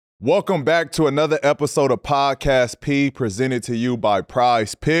Welcome back to another episode of Podcast P, presented to you by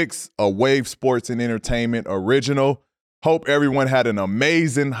Prize Picks, a Wave Sports and Entertainment original. Hope everyone had an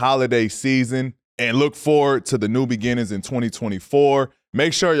amazing holiday season and look forward to the new beginnings in 2024.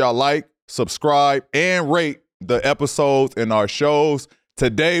 Make sure y'all like, subscribe, and rate the episodes and our shows.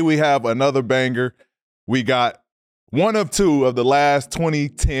 Today we have another banger. We got one of two of the last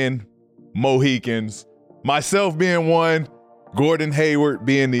 2010 Mohicans, myself being one, Gordon Hayward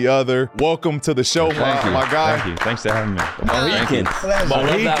being the other. Welcome to the show, my guy. Thank you. Thanks for having me. Mohicans. I love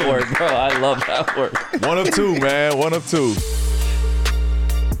that word, bro. I love that word. One of two, man. One of two.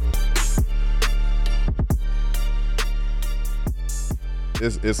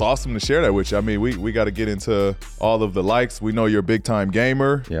 It's awesome to share that with you. I mean, we got to get into all of the likes. We know you're a big-time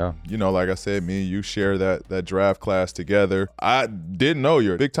gamer. Yeah. You know, like I said, me and you share that draft class together. I didn't know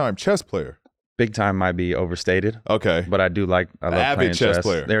you're a big-time chess player. Big time might be overstated. Okay. But I love avid playing chess chess.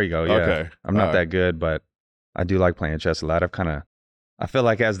 player. There you go. Yeah. Okay. I'm not that good, but I do like playing chess a lot. I feel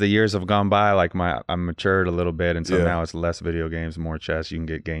like as the years have gone by, like I'm matured a little bit, and so now it's less video games, more chess. You can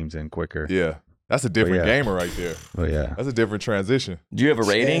get games in quicker. Yeah. That's a different gamer right there. Oh yeah. That's a different transition. Do you have a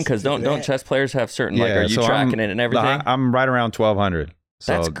rating? Because don't chess players have certain, like, are you tracking it and everything? I'm right around 1200.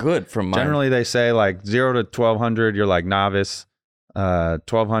 So that's good from mine. Generally they say like 0 to 1200, you're like novice.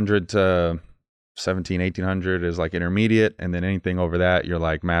 1200 to 1800 is like intermediate, and then anything over that you're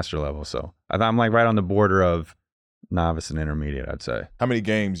like master level. So I'm like right on the border of novice and intermediate, I'd say. How many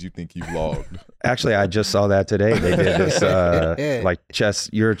games you think you've logged? Actually, I just saw that today. They did this like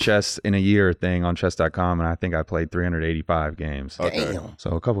your chess in a year thing on chess.com, and I think I played 385 games. Okay.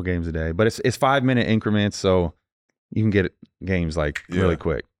 So a couple games a day, but it's 5-minute increments, so you can get games like really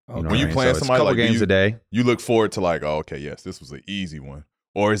quick. You know when you playing somebody, a couple like, games a day, you look forward to like, oh, okay, yes, this was an easy one.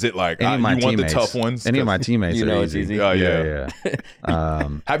 Or is it like, you want the tough ones? Any of my teammates you know are it's easy. easy. Oh, yeah.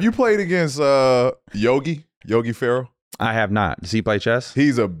 Have you played against Yogi Ferrell? I have not. Does he play chess?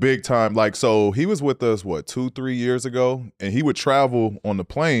 He's a big time. Like, so he was with us, 2-3 years ago? And he would travel on the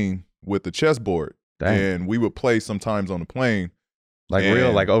plane with the chessboard. Dang. And we would play sometimes on the plane. Like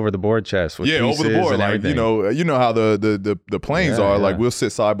real, like over the board chess with pieces over the board. And like, everything. you know how the planes are. Like, we'll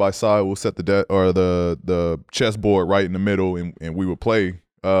sit side by side, we'll set the chessboard right in the middle, and we would play.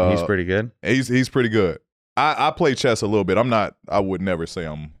 He's pretty good. He's pretty good. I play chess a little bit. I would never say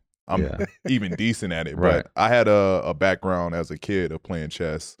I'm even decent at it, Right. but I had a background as a kid of playing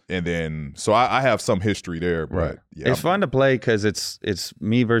chess, and then so I have some history there. But Right. It's fun to play because it's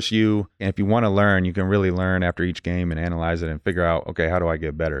me versus you, and if you want to learn, you can really learn after each game and analyze it and figure out, okay, how do I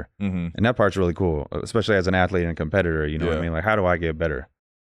get better? Mm-hmm. And that part's really cool, especially as an athlete and competitor. You know what I mean? Like, how do I get better?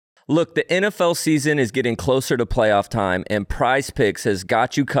 Look, the NFL season is getting closer to playoff time, and Prize Picks has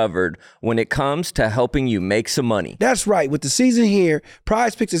got you covered when it comes to helping you make some money. That's right. With the season here,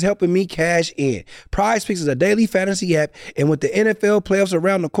 Prize Picks is helping me cash in. Prize Picks is a daily fantasy app, and with the NFL playoffs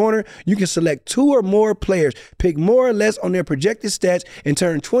around the corner, you can select 2 or more players, pick more or less on their projected stats, and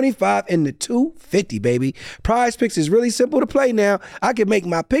turn 25 into 250, baby. Prize Picks is really simple to play now. I can make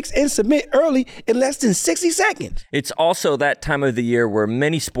my picks and submit early in less than 60 seconds. It's also that time of the year where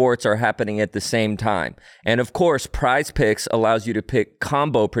many sports are happening at the same time. And of course, Prize Picks allows you to pick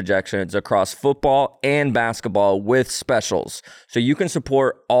combo projections across football and basketball with specials, so you can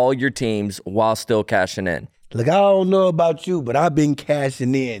support all your teams while still cashing in. Look, I don't know about you, but I've been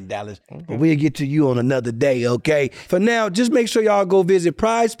cashing in, Dallas. But we'll get to you on another day, okay? For now, just make sure y'all go visit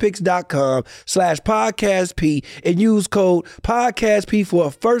prizepicks.com/podcastp and use code podcastp for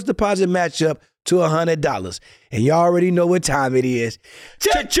a first deposit matchup to $100. And y'all already know what time it is.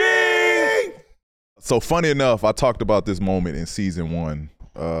 Cha-ching! So funny enough, I talked about this moment in season 1.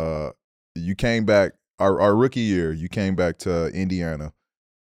 You came back our rookie year. You came back to Indiana,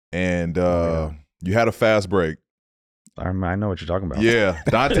 and you had a fast break. I know what you're talking about. Yeah,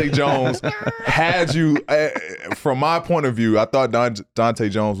 Dante Jones had you. From my point of view, I thought Dante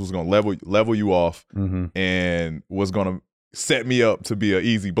Jones was going to level you off and was going to set me up to be an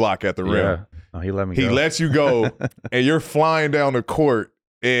easy block at the rim. Yeah. Oh, he let me go. He lets you go, and you're flying down the court.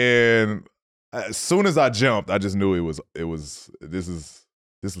 And as soon as I jumped, I just knew this was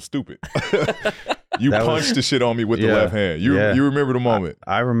stupid. You punched the shit on me with the left hand. You remember the moment?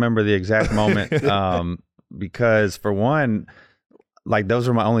 I remember the exact moment because for one, like those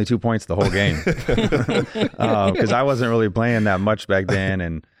were my only 2 points the whole game because I wasn't really playing that much back then.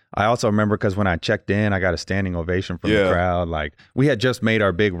 And I also remember because when I checked in, I got a standing ovation from the crowd. Like we had just made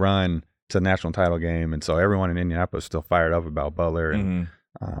our big run to the national title game, and so everyone in Indianapolis was still fired up about Butler and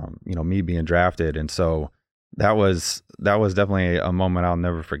me being drafted. And so that was definitely a moment I'll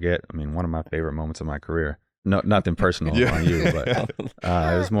never forget. I mean, one of my favorite moments of my career. no, nothing personal on you, but it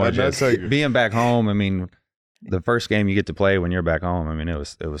was more just being back home. I mean, the first game you get to play when you're back home, I mean, it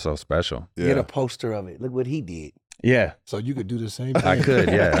was so special. Yeah. Get a poster of it. Look what he did. Yeah. So you could do the same thing. I could,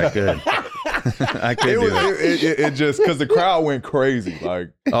 I could. I could do it. It just because the crowd went crazy.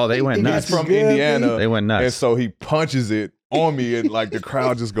 Like, oh, they went nuts. He's from Indiana. They went nuts. And so he punches it on me, and like the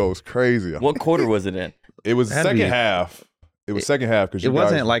crowd just goes crazy. What quarter was it in? It was second half. It was second half because it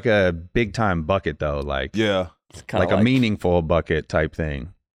wasn't like a big time bucket though. Like like a meaningful bucket type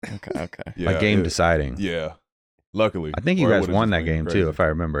thing. Okay. Yeah, like game deciding. Yeah. Luckily, I think you guys won that game too, if I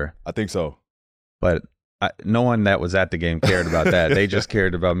remember. I think so. But no one that was at the game cared about that. They just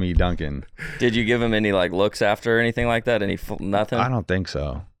cared about me dunking. Did you give him any like looks after or anything like that? Nothing? I don't think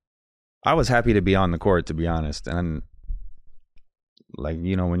so. I was happy to be on the court, to be honest. And like,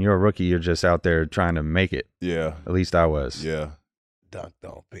 you know, when you're a rookie, you're just out there trying to make it. Yeah. At least I was. Yeah. Dunk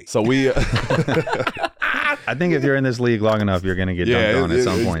don't be. So we I think if you're in this league long enough, you're going to get dunked on at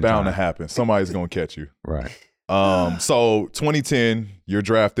some point. It's bound to happen. Somebody's going to catch you. Right. So 2010, you're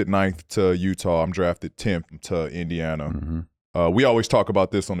drafted 9th to Utah. I'm drafted 10th to Indiana. Mm-hmm. We always talk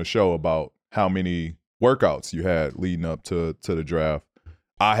about this on the show about how many workouts you had leading up to the draft.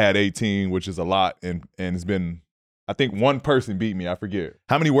 I had 18, which is a lot, and it's been, I think one person beat me. I forget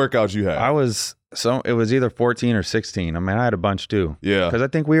how many workouts you had. It was either 14 or 16. I mean, I had a bunch too. Yeah, because I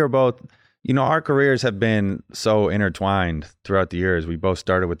think we were both. You know, our careers have been so intertwined throughout the years. We both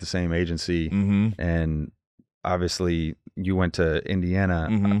started with the same agency, and obviously you went to Indiana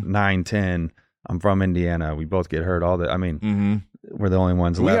 9-10. I'm from Indiana. We both get hurt I mean, we're the only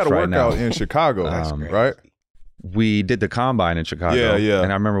ones left right now. We had a workout in Chicago, right? We did the combine in Chicago. Yeah.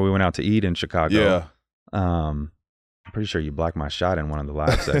 And I remember we went out to eat in Chicago. Yeah. I'm pretty sure you blocked my shot in one of the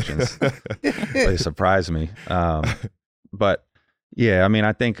live sections. It surprised me. But yeah, I mean,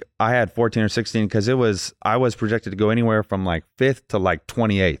 I think I had 14 or 16 because I was projected to go anywhere from like 5th to like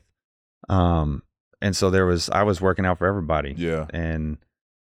 28th. And so I was working out for everybody. Yeah. And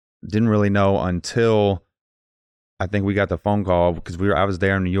didn't really know until I think we got the phone call because I was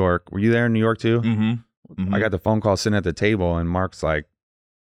there in New York. Were you there in New York too? I got the phone call sitting at the table and Mark's like,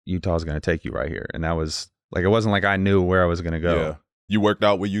 Utah's going to take you right here. And that was like, it wasn't like I knew where I was going to go. Yeah. You worked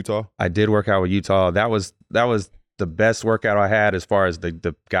out with Utah? I did work out with Utah. That was the best workout I had as far as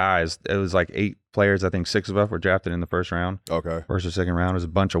the guys. It was like 8 players. I think 6 of us were drafted in the first round. Okay. First or second round. It was a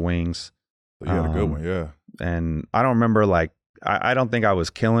bunch of wings. So you had a good one, yeah. And I don't remember I don't think I was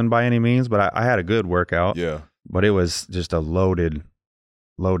killing by any means, but I had a good workout. Yeah. But it was just a loaded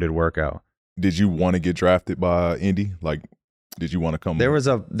workout. Did you want to get drafted by Indy? Like, did you want to come? There was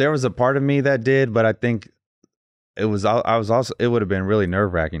a part of me that did, but I think it was it would have been really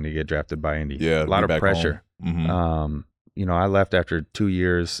nerve-wracking to get drafted by Indy. Yeah, a lot of pressure. Mm-hmm. You know, I left after 2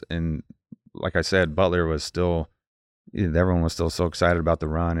 years, and like I said, Butler was still. Everyone was still so excited about the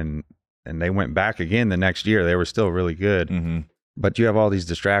run, and they went back again the next year. They were still really good, but you have all these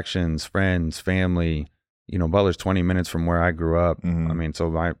distractions, friends, family. You know, Butler's 20 minutes from where I grew up. I mean,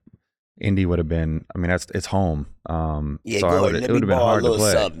 so Indy would have been. I mean, it's home. So it would have been hard to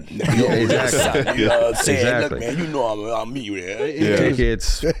play. Exactly. You know what I'm saying? Exactly. Look, man, you know I'm me there. Yeah.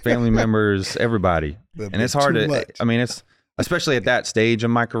 Tickets, family members, everybody, and it's hard to. much. I mean, it's especially at that stage of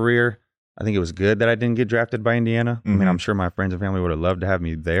my career. I think it was good that I didn't get drafted by Indiana. I mean, I'm sure my friends and family would have loved to have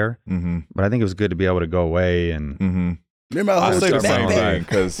me there, but I think it was good to be able to go away and. Remember, I say the same thing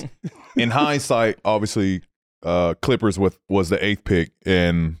because in hindsight, obviously, Clippers was the 8th pick,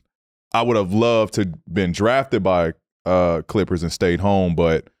 and I would have loved to been drafted by Clippers and stayed home,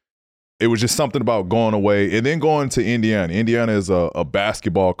 but it was just something about going away and then going to Indiana. Indiana is a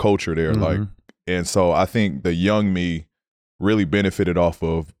basketball culture there, and so I think the young me really benefited off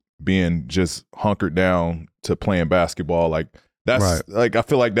of being just hunkered down to playing basketball. Like that's like I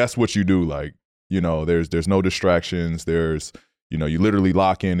feel like that's what you do. Like, you know, there's no distractions. There's, you know, you literally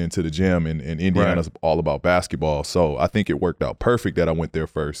lock into the gym, and Indiana's all about basketball. So I think it worked out perfect that I went there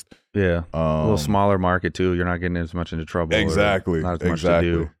first. Yeah, a little smaller market too. You're not getting as much into trouble. Exactly. Not as much to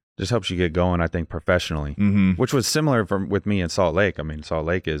do. Just helps you get going, I think, professionally, which was similar with me in Salt Lake. I mean, Salt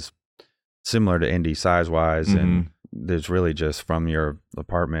Lake is similar to Indy size-wise, and there's really just from your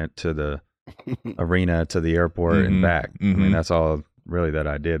apartment to the arena to the airport and back. I mean, that's all really that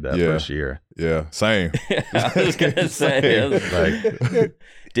I did that first year. Yeah, same. I was gonna say,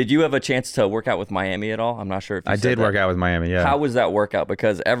 did you have a chance to work out with Miami at all? I'm not sure if you I did work out with Miami. Yeah. How was that workout?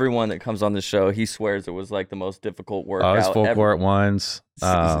 Because everyone that comes on the show, he swears it was like the most difficult workout. It was full court ones.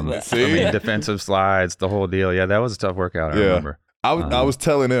 I mean, defensive slides, the whole deal. Yeah, that was a tough workout. I remember. I was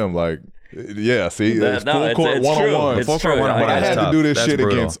telling them like. Yeah, see, it's full court one-on-one. Full court one-on-one. But I had to do this shit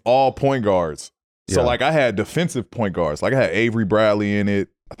against all point guards. So like I had defensive point guards. Like I had Avery Bradley in it.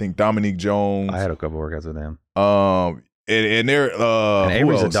 I think Dominique Jones. I had a couple workouts with him. And they're and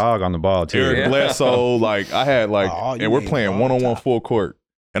Avery's a dog on the ball too. Eric Bledsoe. Like I had like, and we're playing 1-on-1 full court.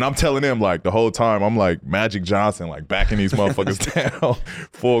 And I'm telling them like the whole time, I'm like Magic Johnson, like backing these motherfuckers down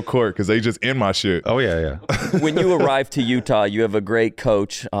full court because they just in my shit. Oh yeah. When you arrived to Utah, you have a great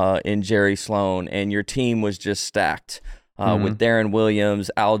coach in Jerry Sloan, and your team was just stacked with Darren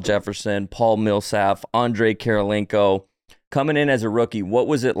Williams, Al Jefferson, Paul Millsap, Andre Karolinko. Coming in as a rookie, what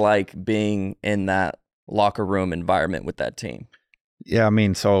was it like being in that locker room environment with that team? Yeah, I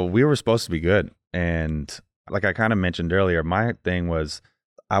mean, so we were supposed to be good. And like I kind of mentioned earlier, my thing was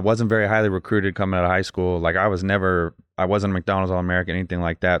I wasn't very highly recruited coming out of high school. Like I wasn't a McDonald's All-American, anything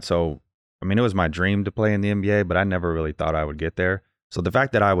like that. So, I mean, it was my dream to play in the NBA, but I never really thought I would get there. So the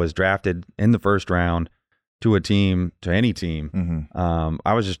fact that I was drafted in the first round to any team,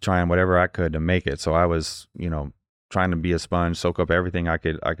 I was just trying whatever I could to make it. So I was, trying to be a sponge, soak up everything I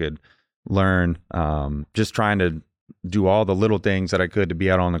could learn, just trying to do all the little things that I could to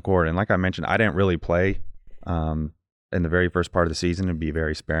be out on the court. And like I mentioned, I didn't really play in the very first part of the season, and be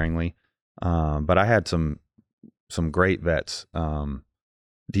very sparingly. But I had some great vets,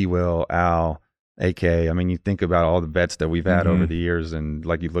 D. Will, Al, AK. I mean, you think about all the vets that we've had over the years, and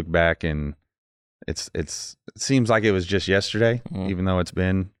like you look back and it seems like it was just yesterday, even though it's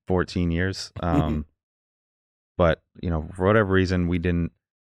been 14 years. But for whatever reason,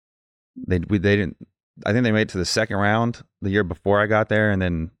 they didn't. I think they made it to the second round the year before I got there, and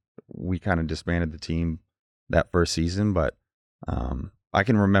then we kind of disbanded the team that first season. But I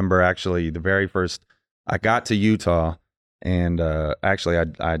can remember actually the very first I got to Utah, and actually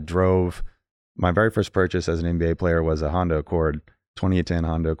I drove. My very first purchase as an NBA player was a Honda Accord. 2010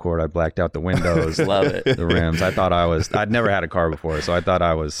 Honda Accord. I blacked out the windows. Love it. The rims. I'd never had a car before, so I thought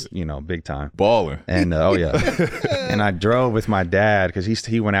I was, big time. Balling. And oh yeah. And I drove with my dad because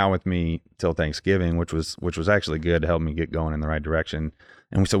he went out with me till Thanksgiving, which was actually good to help me get going in the right direction.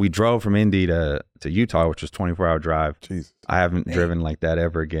 And so we drove from Indy to Utah, which was 24-hour drive. Jesus. I haven't driven like that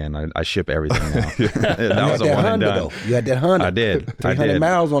ever again. I ship everything now. That was a one and done. Though. You had that Honda. I did. 300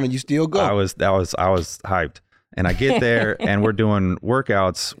 miles on it. You still go. I was hyped. And I get there and we're doing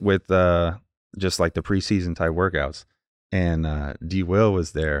workouts with just like the preseason type workouts. And D. Will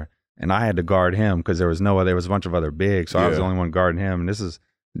was there, and I had to guard him because there was a bunch of other bigs. So I was the only one guarding him. And this is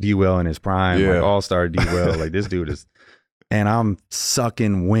D. Will in his prime, like all-star D. Will. Like this dude is, and I'm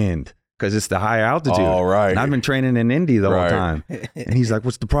sucking wind because it's the high altitude. All right. And I've been training in Indy the whole time. And he's like,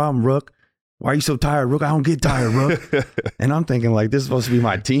 "What's the problem, Rook? Why are you so tired, Rook? I don't get tired, Rook." And I'm thinking like, this is supposed to be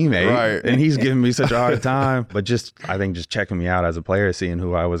my teammate. Right. And he's giving me such a hard time, but I think just checking me out as a player, seeing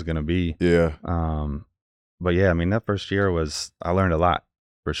who I was going to be. Yeah. But yeah, I mean, that first year I learned a lot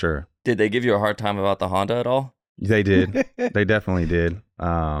for sure. Did they give you a hard time about the Honda at all? They did. They definitely did.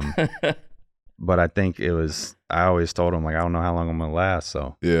 But I think I always told them like, I don't know how long I'm going to last.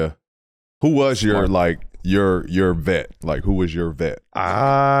 So yeah. Who was your vet? Like, who was your vet?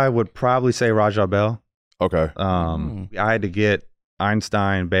 I would probably say Rajah Bell. Okay. I had to get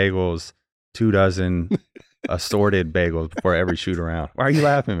Einstein bagels, 24 assorted bagels before every shoot around. Why are you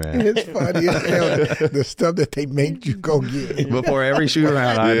laughing, man? It's funny as hell, the stuff that they make you go get. Before every shoot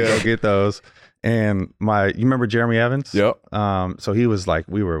around, I had to go get those. And you remember Jeremy Evans? Yep. So he was like,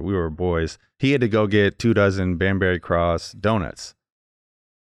 we were boys. He had to go get 24 Banbury Cross donuts.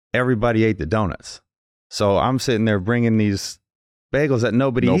 Everybody ate the donuts. So I'm sitting there bringing these bagels that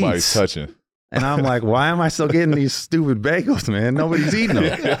nobody's eats. Touching. And I'm like, why am I still getting these stupid bagels, man? Nobody's eating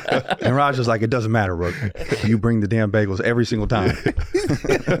them. And Roger's like, it doesn't matter, Rook. You bring the damn bagels every single time.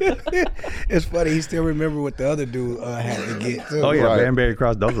 It's funny. He still remember what the other dude had to get, too. Oh, yeah. Right. Banbury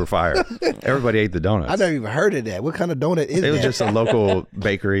Cross, those were fire. Everybody ate the donuts. I never even heard of that. What kind of donut is that? It was just a local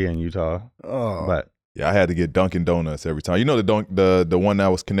bakery in Utah. Oh. But yeah, I had to get Dunkin' Donuts every time. You know the one that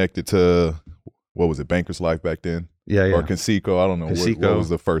was connected to, what was it, Banker's Life back then? Yeah. Or Conseco. I don't know what was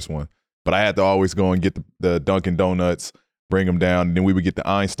the first one. But I had to always go and get the Dunkin' Donuts, bring them down, and then we would get the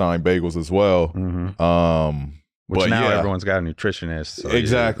Einstein bagels as well. Mm-hmm. Which now everyone's got a nutritionist. So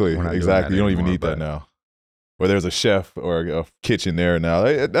exactly. You don't even need that now. Or there's a chef or a kitchen there now.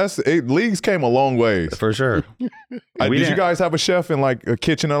 Leagues came a long ways. For sure. Did you guys have a chef in like a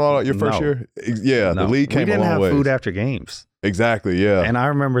kitchen and all that your first year? Yeah, the league came a long way. We didn't have food after games. Exactly, yeah. And I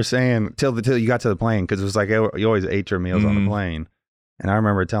remember saying, till you got to the plane, because it was like you always ate your meals on the plane. And I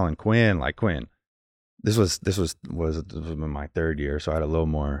remember telling Quinn, this was my third year, so I had a little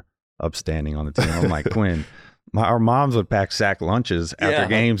more upstanding on the team. I'm like, Quinn, our moms would pack sack lunches after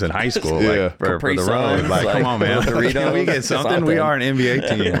games in high school, like for the road. Like, come on, man, can we get something? We are an NBA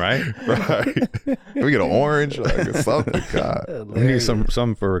team, right? Right. We get an orange, like something. God, we need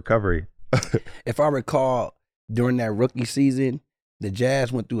something for recovery. If I recall, during that rookie season, the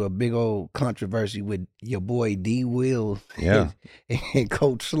Jazz went through a big old controversy with your boy D. Will and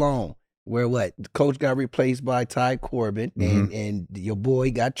Coach Sloan, where the coach got replaced by Ty Corbin, and your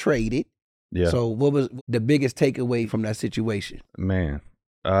boy got traded. Yeah. So what was the biggest takeaway from that situation? Man,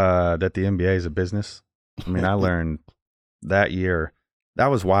 that the NBA is a business. I mean, I learned that year. That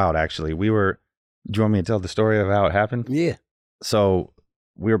was wild, actually. Do you want me to tell the story of how it happened? Yeah. So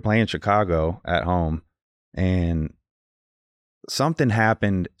we were playing Chicago at home, and something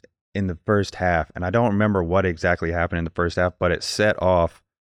happened in the first half, and I don't remember what exactly happened in the first half, but it set off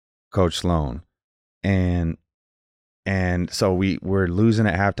Coach Sloan. And so we were losing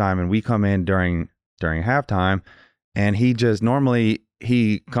at halftime, and we come in during halftime, and he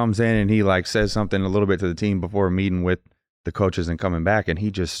comes in and he like says something a little bit to the team before meeting with the coaches and coming back, and he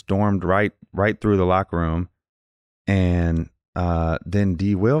just stormed right through the locker room. And then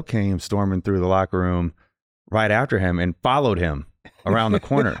D. Will came storming through the locker room right after him and followed him around the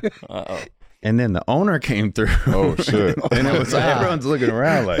corner. Uh-oh. And then the owner came through. Oh, shit. And it was like, everyone's looking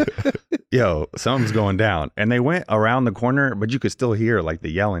around like, yo, something's going down. And they went around the corner, but you could still hear like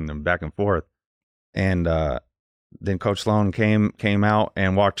the yelling them back and forth. And then Coach Sloan came out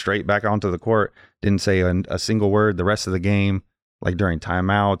and walked straight back onto the court. Didn't say a single word the rest of the game, like during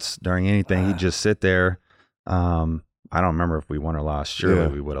timeouts, during anything. He'd just sit there. I don't remember if we won or lost. Surely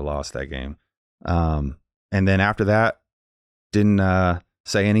we would have lost that game. And then after that, didn't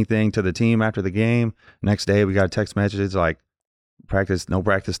say anything to the team after the game. Next day, we got a text message like, no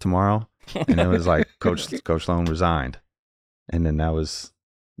practice tomorrow. And it was like Coach Sloan resigned. And then that was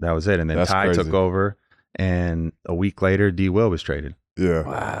it. And then That's Ty crazy. took over, and a week later, D. Will was traded. Yeah.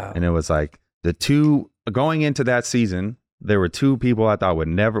 Wow. And it was like the two going into that season, there were two people I thought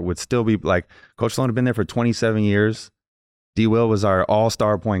would still be like, Coach Sloan had been there for 27 years. D. Will was our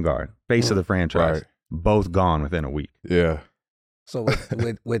all-star point guard, face of the franchise. Right. Both gone within a week. Yeah. So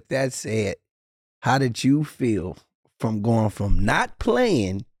with that said, how did you feel from going from not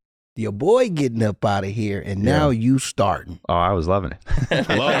playing, your boy getting up out of here, and now you starting? Oh, I was loving it.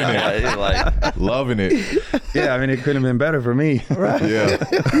 Loving it. Like, Loving it. Yeah, I mean, it couldn't have been better for me. Right? Yeah.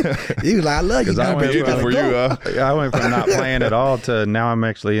 You was like, I love you. 'Cause I went Did it for you, huh? I went from not playing at all to now I'm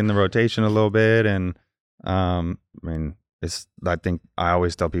actually in the rotation a little bit. And I mean, I think I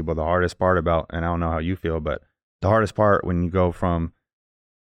always tell people the hardest part about, and I don't know how you feel, but the hardest part when you go from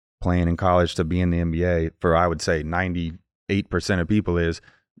playing in college to being in the NBA for, I would say 98% of people is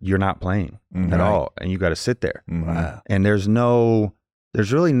you're not playing at all. And you got to sit there. Wow. And there's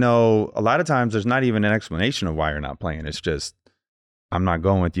really no, a lot of times there's not even an explanation of why you're not playing. It's just, I'm not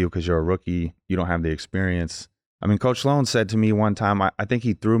going with you because you're a rookie. You don't have the experience. I mean, Coach Sloan said to me one time, I think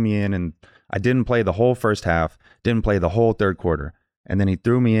he threw me in and I didn't play the whole first half, didn't play the whole third quarter. And then he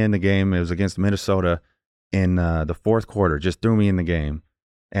threw me in the game. It was against Minnesota in the fourth quarter, just threw me in the game.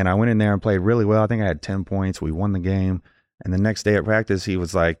 And I went in there and played really well. I think I had 10 points. We won the game. And the next day at practice, he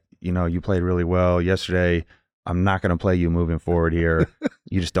was like, you played really well yesterday. I'm not going to play you moving forward here.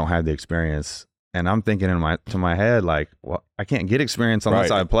 You just don't have the experience. And I'm thinking to my head, like, well, I can't get experience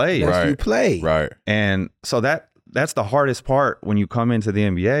unless I play. Unless you play. Right. And so that's the hardest part when you come into the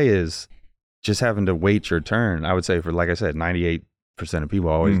NBA is just having to wait your turn. I would say for, like I said, 98% of people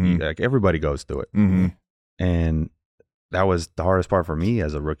always, like everybody goes through it. Mm-hmm. And that was the hardest part for me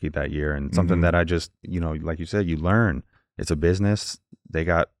as a rookie that year. And something that I just, like you said, you learn. It's a business. They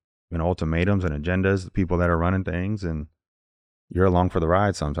got ultimatums and agendas, the people that are running things, and you're along for the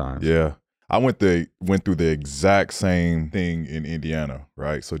ride sometimes. Yeah. I went through the exact same thing in Indiana,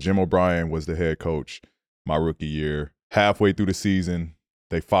 right? So Jim O'Brien was the head coach my rookie year. Halfway through the season,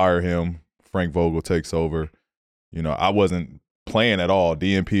 they fire him. Frank Vogel takes over. I wasn't playing at all.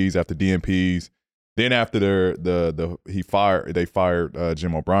 DNPs after DNPs. Then after they fired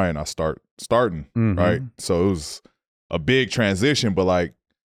Jim O'Brien, I starting, right? So it was a big transition, but like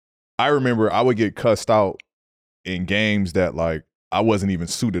I remember I would get cussed out in games that like I wasn't even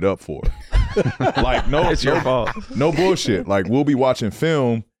suited up for. Like It's your fault. No bullshit. Like we'll be watching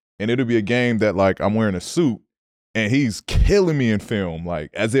film and it'll be a game that like I'm wearing a suit and he's killing me in film,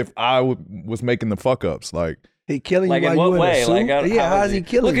 like as if I was making the fuck ups. Like he killing like you in while what you way? in a suit? Like, how's he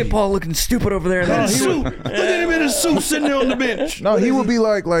killing you? Look at Paul looking stupid over there in that suit. Look at him in a suit sitting there on the bench. No, he would be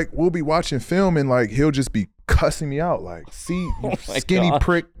like we'll be watching film and like he'll just be cussing me out like, see, you skinny God.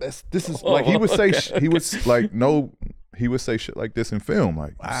 prick. This is like he would say he would say shit like this in film,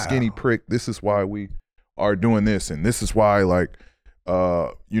 like skinny prick. This is why we are doing this, and this is why, like,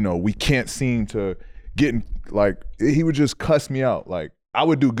 we can't seem to get in, like, he would just cuss me out. Like, I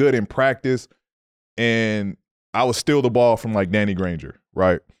would do good in practice, and I would steal the ball from, like, Danny Granger,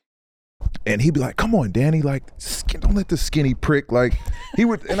 right? And he'd be like, come on, Danny, like, don't let the skinny prick, like, he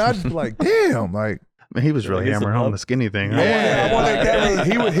would, and I'd just be like, damn, like. I mean, he was really hammering home the skinny thing. Yeah,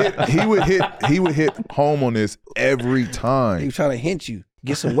 he would hit home on this every time. He was trying to hint you.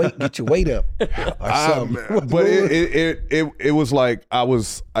 Get some weight, get your weight up, or something. But it was like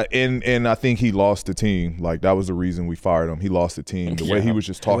and I think he lost the team. Like, that was the reason we fired him. He lost the team. The way he was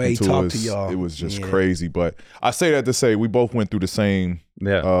just talking to us, it was just crazy. But I say that to say we both went through the same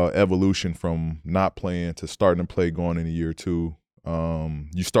evolution from not playing to starting to play going into year 2.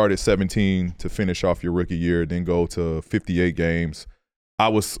 You start at 17 to finish off your rookie year, then go to 58 games. I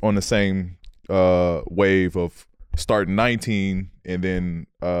was on the same wave of starting 19 and then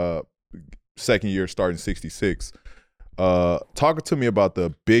second year starting 66. Talk to me about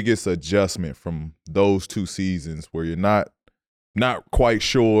the biggest adjustment from those 2 seasons where you're not quite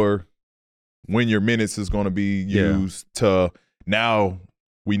sure when your minutes is going to be used to now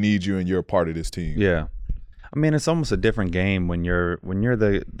we need you and you're a part of this team. Yeah. I mean, it's almost a different game when you're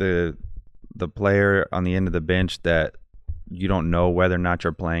the player on the end of the bench that you don't know whether or not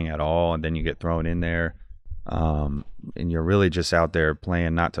you're playing at all, and then you get thrown in there, and you're really just out there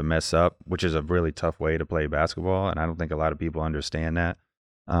playing not to mess up, which is a really tough way to play basketball, and I don't think a lot of people understand that.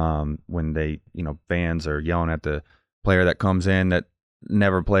 When they, fans are yelling at the player that comes in that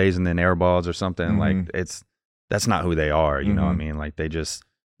never plays and then airballs or something, like that's not who they are. You know what I mean? Like,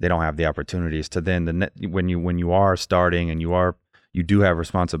 they don't have the opportunities to then when you are starting and you do have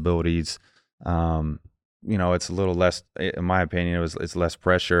responsibilities. It's a little less, in my opinion, it's less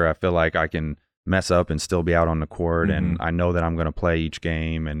pressure. I feel like I can mess up and still be out on the court, and I know that I'm going to play each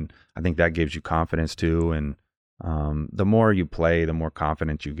game, and I think that gives you confidence too. And the more you play, the more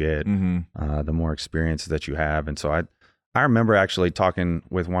confident you get, the more experience that you have. And so I remember actually talking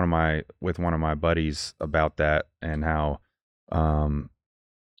with one of my buddies about that, and how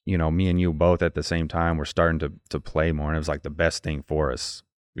me and you both at the same time were starting to play more, and it was like the best thing for us,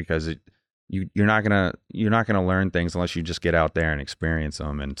 because you're not gonna learn things unless you just get out there and experience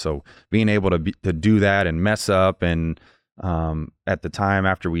them. And so being able to do that and mess up, and at the time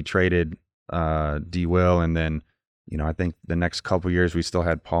after we traded D. Will, and then I think the next couple of years we still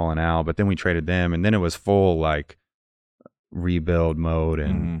had Paul and Al, but then we traded them, and then it was full like rebuild mode,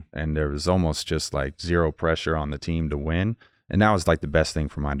 and there was almost just like zero pressure on the team to win. And that was like the best thing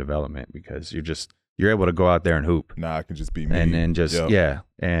for my development, because you're able to go out there and hoop. Nah, I can just be me. And just,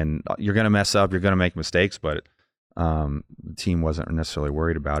 and you're going to mess up, you're going to make mistakes, but the team wasn't necessarily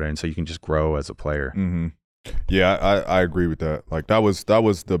worried about it. And so you can just grow as a player. Yeah, I agree with that. Like, that was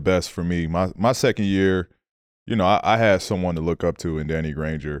the best for me. My second year, I had someone to look up to in Danny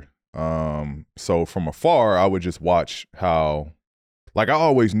Granger. So from afar, I would just watch how, like, I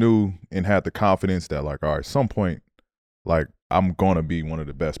always knew and had the confidence that, like, all right, at some point, like, I'm going to be one of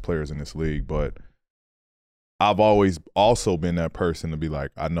the best players in this league. But I've always also been that person to be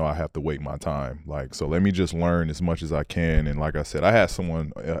like, I know I have to wait my time. Like, so let me just learn as much as I can. And like I said, I had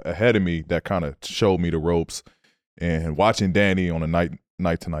someone ahead of me that kind of showed me the ropes. And watching Danny on a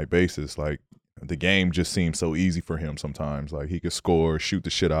night-to-night basis, like, the game just seemed so easy for him sometimes. Like, he could score, shoot the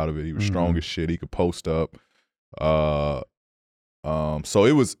shit out of it. He was strong as shit. He could post up. So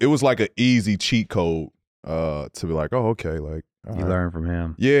it was like an easy cheat code to be like, oh, okay, like, you learn from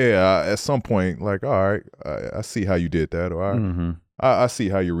him. Yeah, at some point, like, all right, I see how you did that, or I see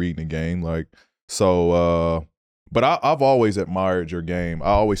how you're reading the game, like, so. But I've always admired your game. I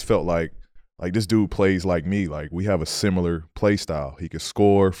always felt like this dude plays like me. Like, we have a similar play style. He can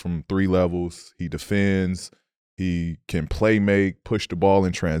score from 3 levels. He defends. He can play make, push the ball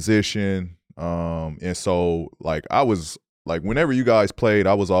in transition. And so, like, I was. Like, whenever you guys played,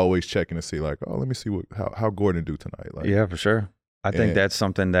 I was always checking to see, like, oh, let me see how Gordon do tonight. Like, yeah, for sure. I think that's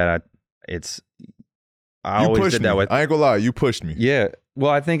something that I always did that with. I ain't gonna lie, you pushed me. Yeah. Well,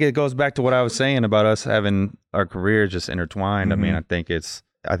 I think it goes back to what I was saying about us having our careers just intertwined. I mean, I think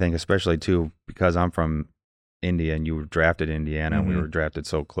especially too, because I'm from India and you were drafted in Indiana and we were drafted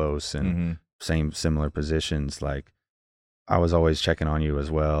so close and similar positions. Like, I was always checking on you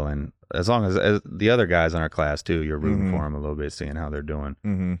as well, and as long as the other guys in our class too, you're rooting for them a little bit, seeing how they're doing.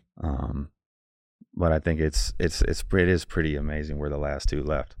 But I think it is pretty amazing where the last 2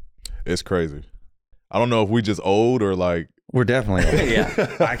 left. It's crazy. I don't know if we just old or like we're definitely old.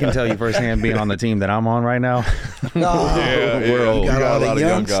 Yeah, I can tell you firsthand, being on the team that I'm on right now. We're old. You got a lot of young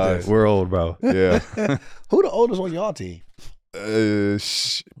youngsters. guys. We're old, bro. Yeah. Who the oldest on y'all team?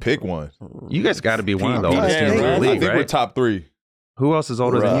 Pick one. You guys got to be one of the PJ oldest teams in the Russ. I league, think we're right? top 3. Who else is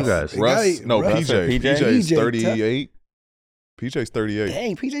older than you guys? Russ? No, Russ. PJ. PJ? PJ's PJ 38. PJ's 38.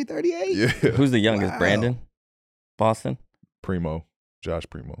 Dang, PJ 38. Yeah. Who's the youngest? Wow. Brandon? Boston? Primo. Josh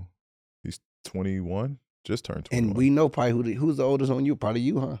Primo. He's 21. Just turned 21. And we know probably who's the oldest on you. Probably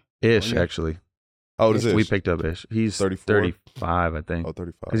you, huh? Ish, Oh, yeah. actually. How old is this? We picked up Ish. He's 34? 35, I think. Oh,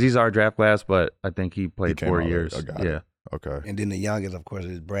 35. Because he's our draft class, but I think he played came 4 out years. late. I got Yeah. it. Okay. And then the youngest, of course,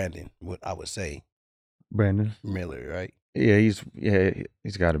 is Brandon. What I would say, Brandon. Miller, right? Yeah, he's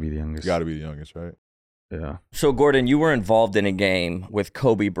got to be the youngest. Got to be the youngest, right? Yeah. So, Gordon, you were involved in a game with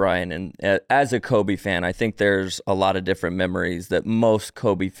Kobe Bryant. And as a Kobe fan, I think there's a lot of different memories that most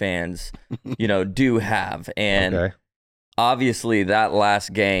Kobe fans, do have. And Okay. obviously, that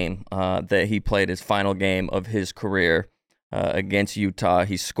last game that he played, his final game of his career against Utah,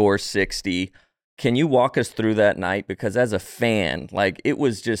 he scores 60. Can you walk us through that night? Because as a fan, it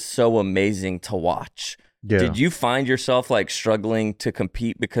was just so amazing to watch. Yeah. Did you find yourself struggling to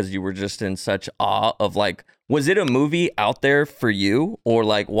compete because you were just in such awe of was it a movie out there for you, or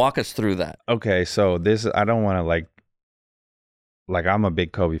walk us through that? Okay, so this, I don't want to I'm a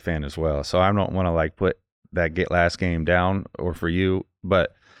big Kobe fan as well, so I don't want to put that last game down or for you,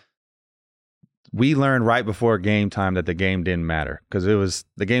 but we learned right before game time that the game didn't matter, because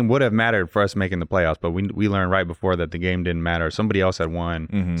the game would have mattered for us making the playoffs, but we learned right before that the game didn't matter. Somebody else had won,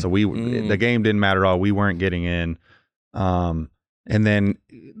 Mhm. so the game didn't matter at all. We weren't getting in, and then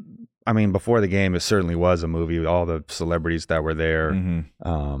before the game, it certainly was a movie. All the celebrities that were there,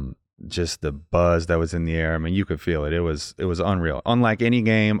 Mhm. just the buzz that was in the air. I mean, you could feel it. It was unreal. Unlike any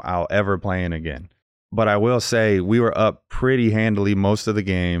game I'll ever play in again. But I will say we were up pretty handily most of the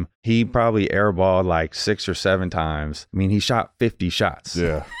game. He probably airballed 6 or 7 times. I mean, he shot 50 shots.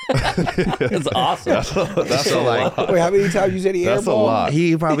 Yeah. It's awesome. That's a lot. Wait, how many times you said he That's a airballed? lot.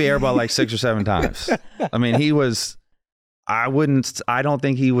 He probably airballed 6 or 7 times. I mean, I don't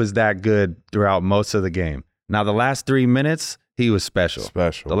think he was that good throughout most of the game. Now, the last 3 minutes, he was special.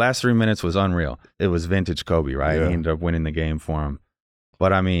 The last 3 minutes was unreal. It was vintage Kobe, right? Yeah. He ended up winning the game for him. But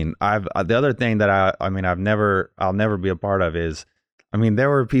the other thing that I'll never be a part of is, there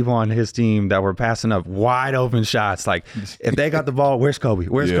were people on his team that were passing up wide open shots. If they got the ball, where's Kobe?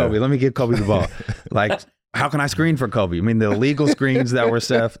 Where's Yeah. Kobe? Let me give Kobe the ball. How can I screen for Kobe? The illegal screens that were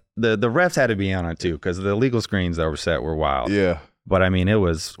set, the refs had to be on it too, because the illegal screens that were set were wild. Yeah. But it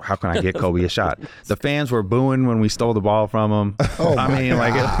was, how can I get Kobe a shot? The fans were booing when we stole the ball from him. Oh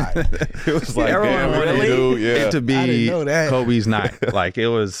God. It was Everyone damn, wanted dude. Yeah. it to I be didn't know that. Kobe's night. It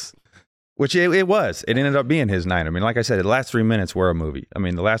was, which it was. It ended up being his night. Like I said, the last 3 minutes were a movie.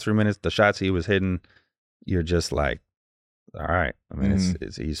 The last 3 minutes, the shots he was hitting, you're just all right.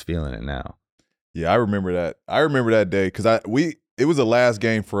 He's feeling it now. Yeah, I remember that. I remember that day because it was the last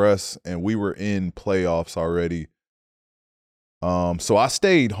game for us, and we were in playoffs already. So I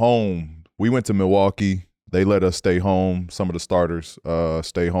stayed home. We went to Milwaukee. They let us stay home. Some of the starters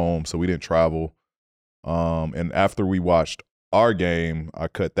stay home, so we didn't travel. And after we watched our game, I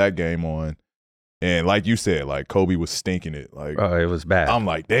cut that game on, and like you said, Kobe was stinking it. It was bad. I'm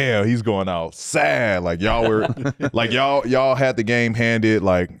damn, he's going out sad. Y'all were y'all had the game handed.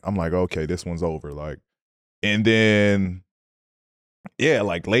 I'm okay, this one's over. And then yeah,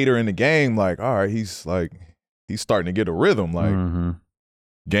 later in the game, all right, he's starting to get a rhythm. Mhm.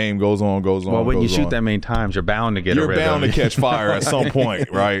 Game goes on. Well, when you goes shoot on. that many times, you're bound to get a You're rhythm. bound to catch fire at some point,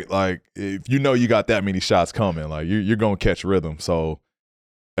 right? If you got that many shots coming, you're gonna catch rhythm. So,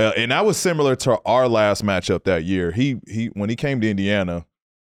 and that was similar to our last matchup that year. He when he came to Indiana,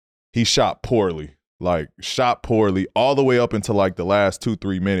 he shot poorly, all the way up until the last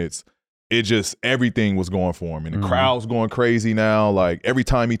 2-3 minutes. It just everything was going for him, and the crowd's going crazy now. Every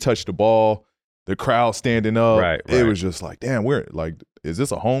time he touched the ball, the crowd standing up. Right. It was just damn, we're is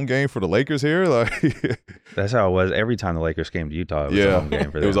this a home game for the Lakers here? That's how it was every time the Lakers came to Utah. It was a home game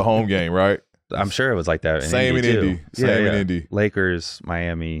for them. It was a home game, right? I'm sure it was like that. Same in too. Indy. Same in Indy. Lakers,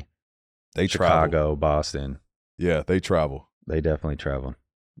 Miami, They Chicago, travel. Boston. Yeah, they travel. They definitely traveled.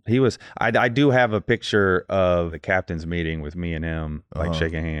 He was. I do have a picture of the captain's meeting with me and him,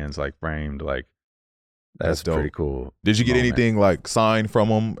 shaking hands, framed. That's dope. pretty cool. Did you get moment. anything signed from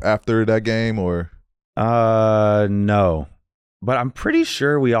him after that game or? No, but I'm pretty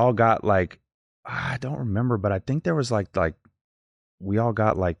sure we all got I don't remember, but I think there was we all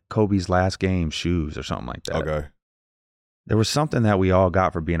got Kobe's last game shoes or something like that. Okay. There was something that we all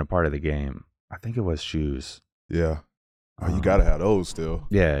got for being a part of the game. I think it was shoes. Yeah. Oh, you gotta have those still.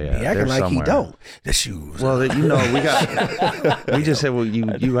 Yeah. He acting they're like somewhere. he don't. The shoes. Well, we just said, well,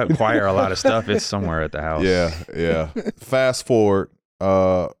 you acquire a lot of stuff. It's somewhere at the house. Yeah. Fast forward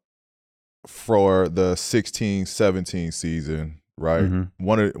for the 16-17 season, right?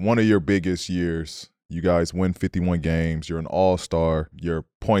 Mm-hmm. One of your biggest years. You guys win 51 games. You're an all-star. Your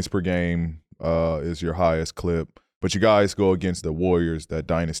points per game is your highest clip. But you guys go against the Warriors, that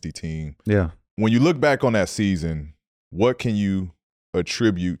dynasty team. Yeah. When you look back on that season, what can you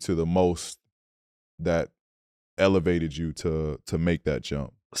attribute to the most that elevated you to make that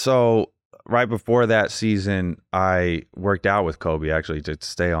jump? So right before that season, I worked out with Kobe actually to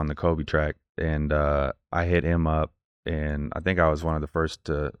stay on the Kobe track, and I hit him up, and I think I was one of the first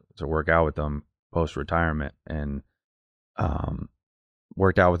to work out with him post retirement, and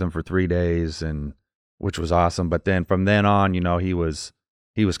worked out with him for 3 days, and which was awesome. But then from then on, he was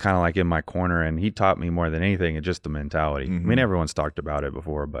kind of like in my corner, and he taught me more than anything. It's just the mentality. Mm-hmm. I mean, everyone's talked about it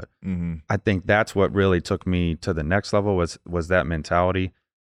before, but I think that's what really took me to the next level was that mentality.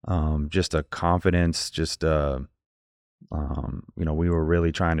 Just a confidence, just we were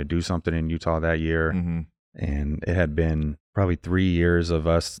really trying to do something in Utah that year. And it had been probably 3 years of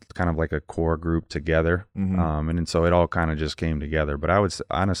us kind of like a core group together. And then so it all kind of just came together. But I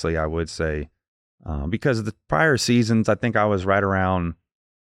would say, because the prior seasons, I think I was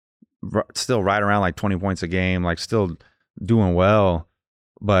still right around like 20 points a game, like still doing well.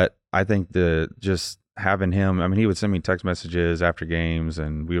 But I think just having him, I mean, he would send me text messages after games,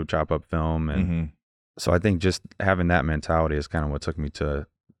 and we would chop up film. And so I think just having that mentality is kind of what took me to.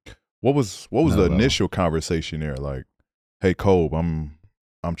 What was the initial conversation there? Like, hey, Kobe,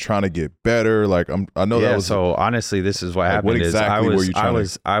 I'm trying to get better. Like I know that was. So honestly, this is what happened. What exactly were you trying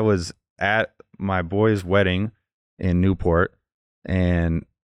to? I was at my boy's wedding in Newport, and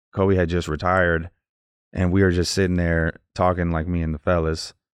Kobe had just retired, and we were just sitting there talking, like me and the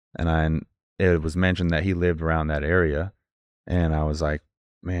fellas, and it was mentioned that he lived around that area, and I was like,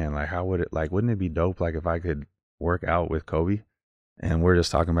 man, like wouldn't it be dope like if I could work out with Kobe? And we're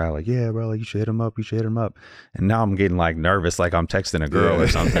just talking about like, yeah, bro, like you should hit him up. And now I'm getting like nervous, like I'm texting a girl or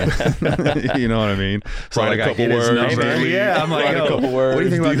something. You know what I mean? So like I get his number. Yeah, I'm like, yo, what do you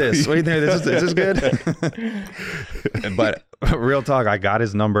think about this? What do you think? Is this good? But real talk, I got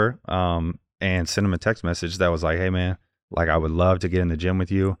his number and sent him a text message that was like, hey man, like I would love to get in the gym with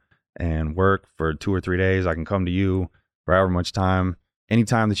you and work for 2 or 3 days. I can come to you for however much time,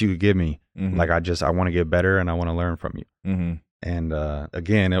 anytime that you could give me. Like I want to get better and I want to learn from you. And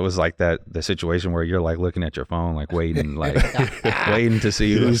again, it was like the situation where you're like looking at your phone, like waiting, waiting to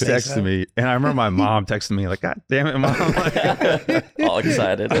see who's texting me. And I remember my mom texting me like, God damn it, Mom. All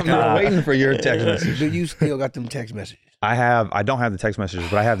excited. I'm waiting for your text message. Do you still got them text messages? I don't have the text messages,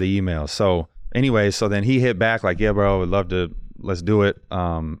 but I have the emails. So anyway, so then he hit back like, yeah, bro, I would love to, let's do it.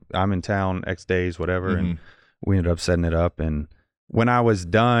 I'm in town X days, whatever. And we ended up setting it up. And when I was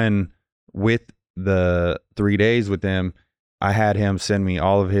done with the 3 days with him, I had him send me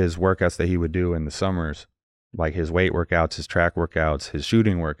all of his workouts that he would do in the summers, like his weight workouts, his track workouts, his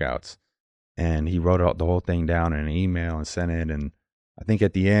shooting workouts. And he wrote out the whole thing down in an email and sent it. And I think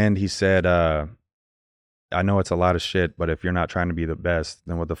at the end he said, I know it's a lot of shit, but if you're not trying to be the best,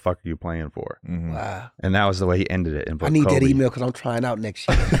 then what the fuck are you playing for? Wow. And that was the way he ended it. And I need Kobe. that email because I'm trying out next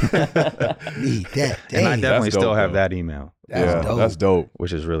year. Need that. Dang. And I definitely That's still dope, have though. that email. That's dope.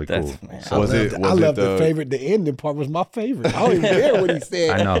 Which is really cool. So I love the favorite. The ending part was my favorite. I don't even care what he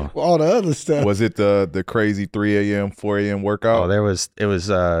said. I know. All the other stuff. Was it the crazy 3 a.m., 4 a.m. workout? Oh, it was 3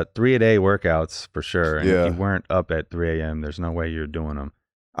 a day workouts for sure. And Yeah. if you weren't up at 3 a.m., there's no way you're doing them.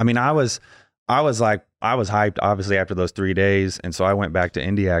 I mean, I was hyped obviously after those 3 days. And so I went back to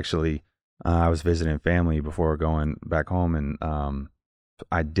Indy actually. I was visiting family before going back home, and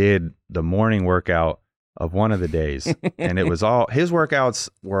I did the morning workout of one of the days, and it was all his workouts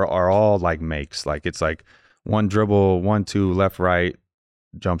are all like makes. Like it's like 1 dribble, 1, 2, left, right,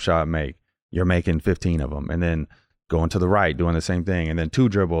 jump shot, make. You're making 15 of them, and then going to the right, doing the same thing, and then 2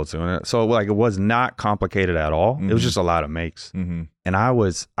 dribbles. So like it was not complicated at all. It was just a lot of makes, and I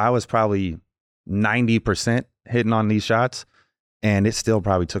was probably 90% hitting on these shots. And it still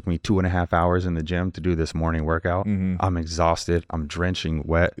probably took me 2.5 hours in the gym to do this morning workout. I'm exhausted. I'm drenching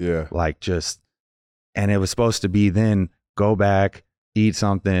wet. Yeah. And it was supposed to be then go back, eat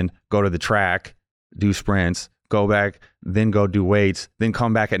something, go to the track, do sprints, go back, then go do weights, then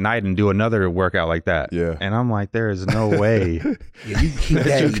come back at night and do another workout like that. Yeah. And I'm like, there is no way You keep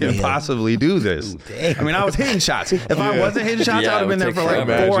that you that can email. possibly do this. Ooh, damn. I mean, I was hitting shots. If I wasn't hitting shots, Yeah, I would have been there it for would like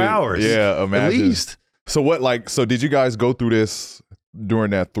take 4 forever. hours. Yeah, imagine. At least. So so did you guys go through this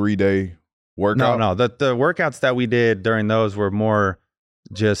during that 3 day workout? No. The workouts that we did during those were more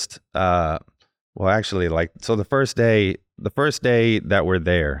just actually, like, so the first day that we're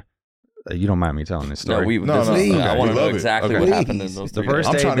there, you don't mind me telling this story? I want to know exactly what happened in those 3 days.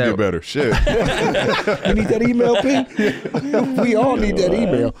 I'm trying to get better. Shit. You need that email, P? We all need that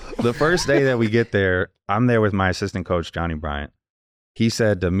email. The first day that we get there, I'm there with my assistant coach, Johnny Bryant. He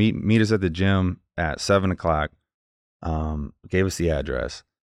said to meet us at the gym at 7:00. Gave us the address.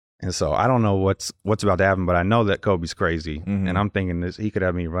 And so I don't know what's about to happen, but I know that Kobe's crazy. Mm-hmm. And I'm thinking he could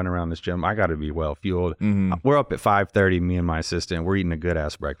have me run around this gym. I got to be well fueled. Mm-hmm. We're up at 5:30, me and my assistant. We're eating a good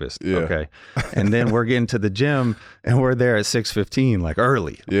ass breakfast. Yeah. Okay. And then we're getting to the gym and we're there at 6:15, like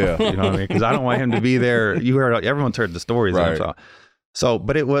early. Yeah. You know what I mean? Because I don't want him to be there. Everyone's heard the stories. Right.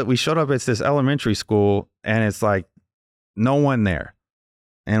 But we showed up at this elementary school and it's like no one there.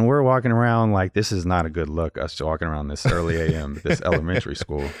 And we're walking around like, this is not a good look, us walking around this early a.m., this elementary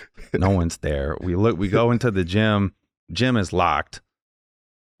school. No one's there. We go into the gym. Gym is locked.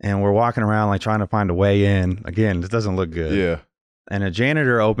 And we're walking around like trying to find a way in. Again, this doesn't look good. Yeah. And a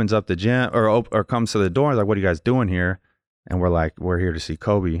janitor opens up the gym or comes to the door and is like, what are you guys doing here? And we're like, we're here to see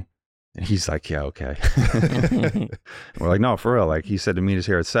Kobe. And he's like, yeah, okay. We're like, no, for real. Like, he said to meet us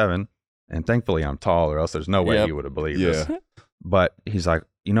here at 7. And thankfully I'm tall or else there's no way he would have believed us. But he's like,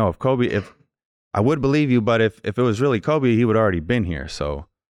 if I would believe you, but if it was really Kobe, he would already been here. So,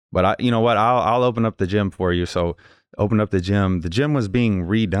 but I'll open up the gym for you. So open up the gym. The gym was being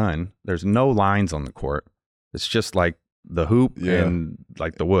redone. There's no lines on the court. It's just like the hoop and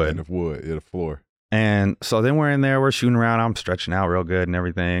like the wood. And the wood, the floor. And so then we're in there, we're shooting around. I'm stretching out real good and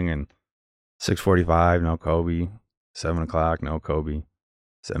everything. And 6:45, no Kobe. 7:00, no Kobe.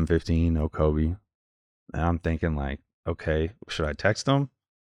 7:15, no Kobe. And I'm thinking like, okay, should I text him?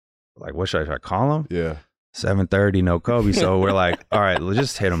 Like, what should I call him? Yeah. 7:30, no Kobe. So we're like, all right, let's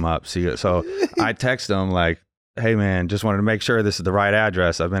just hit him up. See, so I text him like, hey man, just wanted to make sure this is the right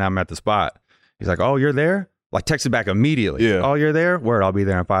address. I'm at the spot. He's like, oh, you're there? Like, text it back immediately. Yeah. Oh, you're there? Word, I'll be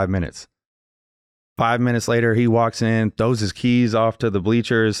there in 5 minutes. 5 minutes later, he walks in, throws his keys off to the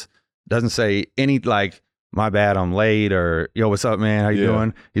bleachers, doesn't say any like, my bad, I'm late, or yo, what's up, man? How you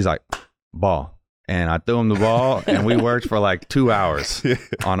doing? He's like, ball. And I threw him the ball, and we worked for like 2 hours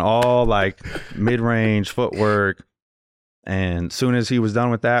on all like mid-range footwork. And as soon as he was done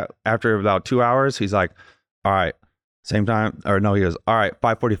with that, after about 2 hours, he's like, all right, same time, or no, he goes, all right,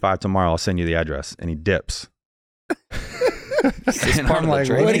 5:45 tomorrow, I'll send you the address. And he dips. And I'm like,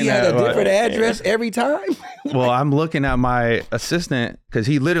 what, he had a different address every time? Well, I'm looking at my assistant because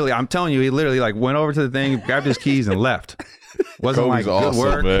I'm telling you, he literally like went over to the thing, grabbed his keys and left. Wasn't Kobe's like awesome, good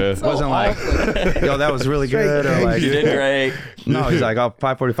work. Man. Wasn't like, yo, that was really good. Or like, you did great. No, he's like,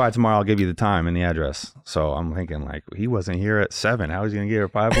 5:45 tomorrow, I'll give you the time and the address. So I'm thinking like, he wasn't here at 7. How was he gonna get here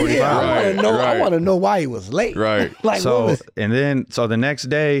at 5:45? Yeah, I want to know why he was late. Right. Like, so the next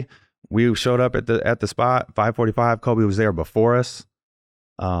day we showed up at the spot, 5:45. Kobe was there before us.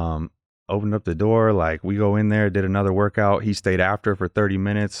 Opened up the door, like we go in there, did another workout. He stayed after for 30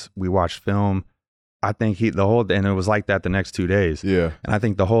 minutes. We watched film. I think and it was like that the next 2 days. Yeah. And I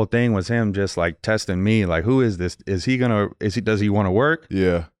think the whole thing was him just like testing me, like, who is this? Does he want to work?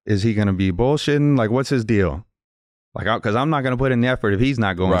 Yeah. Is he going to be bullshitting? Like, what's his deal? Like, cause I'm not going to put in the effort if he's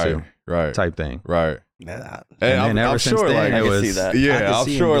not going to. Right. Type thing. Right. And I'm sure, like, I can see that. Yeah, I'm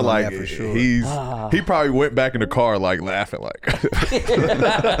sure, like, for sure. he probably went back in the car, like, laughing, like,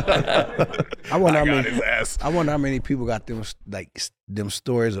 I wonder his ass. how many people got them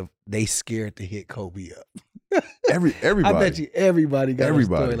stories of they scared to hit Kobe up. Everybody. I bet you everybody got a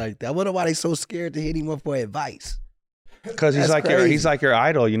story like that. I wonder why they so scared to hit him up for advice. Because he's like your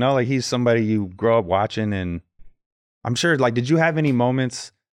idol, you know, like he's somebody you grow up watching. And I'm sure, like, did you have any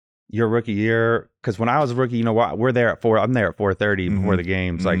moments your rookie year? Because when I was a rookie, you know what, I'm there at 4:30 before the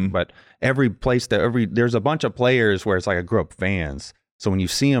games. Like, but there's a bunch of players where it's like I grew up fans. So when you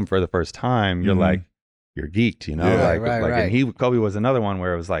see them for the first time, you're like, you're geeked, you know? Yeah. Right. And Kobe was another one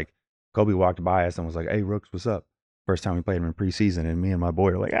where it was like, Kobe walked by us and was like, hey, Rooks, what's up? First time we played him in preseason, and me and my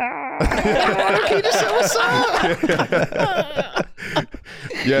boy are like, can you just say what's up?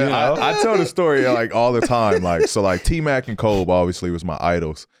 Yeah, You know? I tell the story like all the time. Like, so like T-Mac and Kobe obviously was my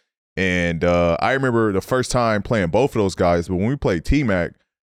idols. And I remember the first time playing both of those guys, but when we played T-Mac,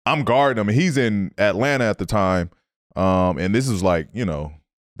 I'm guarding him. He's in Atlanta at the time. And this is like, you know,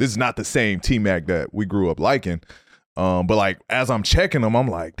 this is not the same T-Mac that we grew up liking. But like as I'm checking him, I'm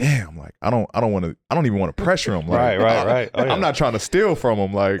like, damn, like I don't even want to pressure him. Like, Right. Oh, yeah. I'm not trying to steal from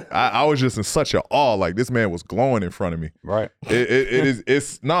him. Like I was just in such an awe. Like this man was glowing in front of me. Right.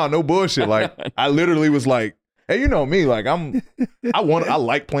 It's no bullshit. Like I literally was like, And you know me, like I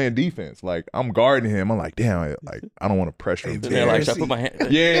like playing defense. Like I'm guarding him. I'm like, damn, like I don't want to pressure him. Yeah, like should I put my hand?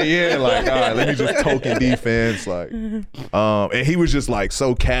 Yeah. Like, all right, let me just token defense. Like, and he was just like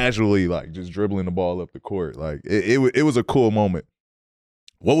so casually, like just dribbling the ball up the court. Like it was a cool moment.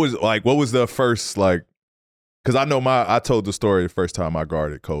 What was the first like? Because I told the story the first time I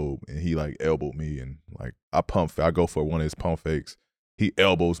guarded Kobe, and he like elbowed me, and like I go for one of his pump fakes. He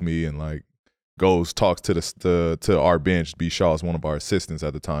elbows me and like talks to our bench. B. Shaw's one of our assistants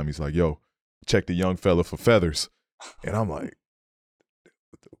at the time. He's like, "Yo, check the young fella for feathers," and I'm like,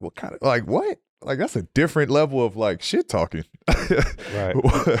 "What kind of like what? Like that's a different level of like shit talking." Right.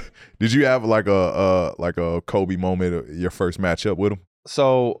 Did you have like a Kobe moment, your first matchup with him?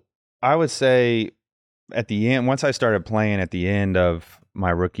 So I would say at the end, once I started playing at the end of my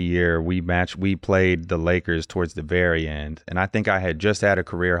rookie year, we played the Lakers towards the very end. And I think I had just had a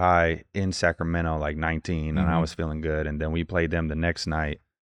career high in Sacramento, like 19, and I was feeling good. And then we played them the next night.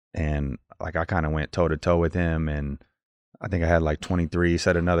 And like I kind of went toe to toe with him. And I think I had like 23,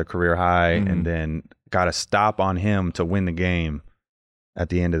 set another career high, and then got a stop on him to win the game at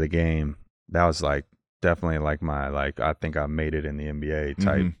the end of the game. That was like definitely like my, like, I think I made it in the NBA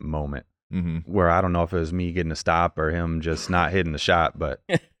type moment. Where I don't know if it was me getting a stop or him just not hitting the shot, but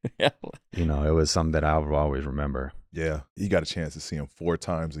you know, it was something that I will always remember. Yeah, you got a chance to see him 4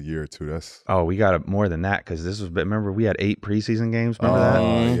 times a year too. We got more than that because this was. Remember, we had 8 preseason games. Remember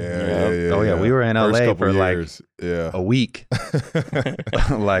that? Yeah. Oh yeah, we were in LA for years. like a week.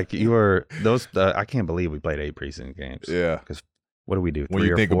 Like you were those. I can't believe we played 8 preseason games. Yeah, because what do we do? 3 when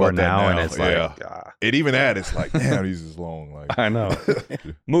you or think 4 about that now, and it's like it even it's like, damn, these is long. Like I know.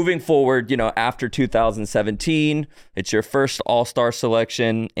 Moving forward, after 2017, it's your first All-Star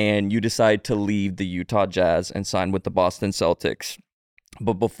selection, and you decide to leave the Utah Jazz and sign with the Boston Celtics.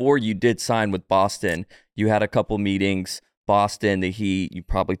 But before you did sign with Boston, you had a couple meetings. Boston, the Heat, you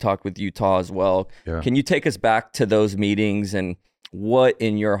probably talked with Utah as well. Yeah. Can you take us back to those meetings and what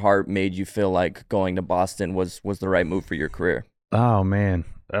in your heart made you feel like going to Boston was the right move for your career? Oh man,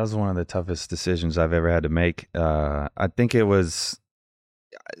 that was one of the toughest decisions I've ever had to make. I think it was.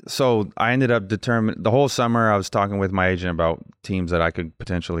 So I ended up determining the whole summer. I was talking with my agent about teams that I could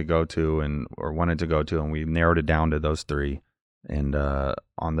potentially go to or wanted to go to, and we narrowed it down to those 3. And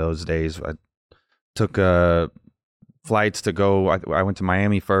on those days, I took flights to go. I went to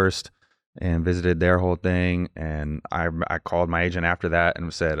Miami first and visited their whole thing. And I called my agent after that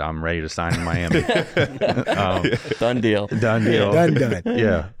and said, I'm ready to sign in Miami. Done deal. Done deal. Done.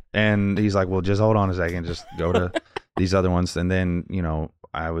 Yeah. And he's like, well, just hold on a second. Just go to these other ones. And then,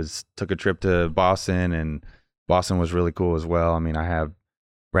 I took a trip to Boston, and Boston was really cool as well. I mean, I have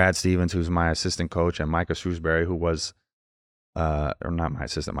Brad Stevens, who's my assistant coach, and Micah Shrewsbury, who was, or not my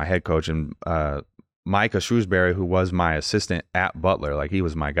assistant, my head coach, and Micah Shrewsbury, who was my assistant at Butler. Like, he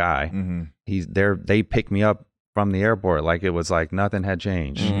was my guy. He's there. They picked me up from the airport. Like, it was like nothing had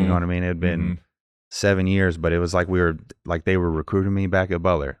changed. You know what I mean? It had been 7 years, but it was like they were recruiting me back at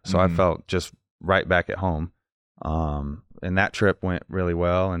Butler. So I felt just right back at home. And that trip went really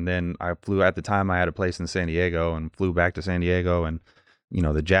well. And then I flew, at the time I had a place in San Diego, and flew back to San Diego, and,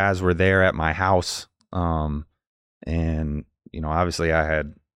 the Jazz were there at my house. And, obviously I had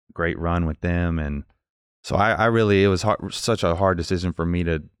a great run with them. And so I really, it was such a hard decision for me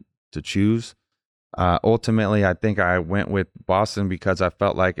to choose. Ultimately, I think I went with Boston because I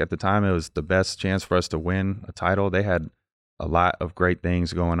felt like at the time it was the best chance for us to win a title. They had a lot of great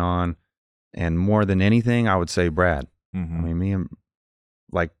things going on. And more than anything, I would say Brad. I mean,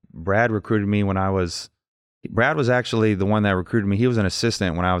 Brad recruited me Brad was actually the one that recruited me. He was an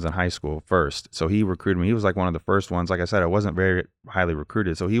assistant when I was in high school first. So he recruited me. He was like one of the first ones. Like I said, I wasn't very highly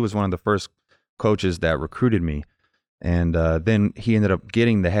recruited. So he was one of the first coaches that recruited me. And then he ended up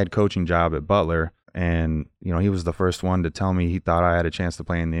getting the head coaching job at Butler. And, he was the first one to tell me he thought I had a chance to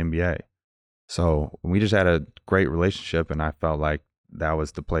play in the NBA. So we just had a great relationship, and I felt like that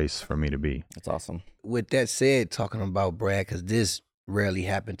was the place for me to be. That's awesome. With that said, talking about Brad, because this rarely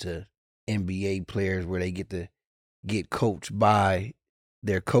happened to NBA players where they get to get coached by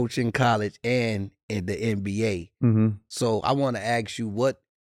their coach in college and in the NBA. So I want to ask you, what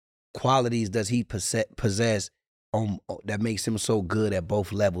qualities does he possess that makes him so good at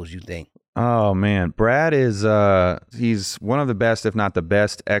both levels, you think? Oh man, Brad is he's one of the best, if not the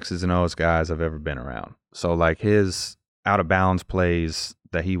best, X's and O's guys I've ever been around. So like his out of bounds plays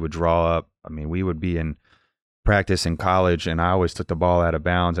that he would draw up. I mean, we would be in practice in college, and I always took the ball out of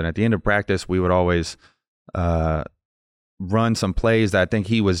bounds. And at the end of practice, we would always run some plays that I think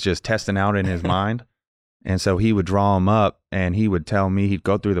he was just testing out in his mind. And so he would draw them up, and he would tell me, he'd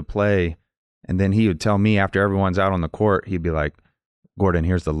go through the play, And then he would tell me after everyone's out on the court, he'd be like, Gordon,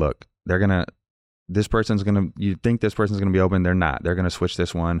 here's the look. You think this person's going to be open. They're not. They're going to switch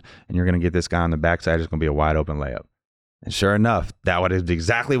this one, and you're going to get this guy on the backside. It's going to be a wide open layup. And sure enough, that would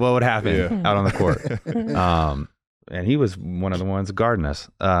exactly what would happen out on the court. And he was one of the ones guarding us.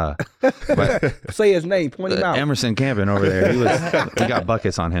 But say his name, point him out. Emerson Campin over there. We got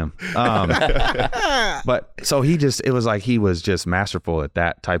buckets on him. But so it was like he was just masterful at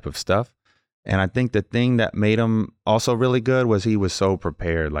that type of stuff. And I think the thing that made him also really good was he was so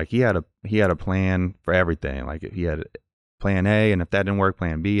prepared. Like he had a plan for everything. Like he had plan A, and if that didn't work,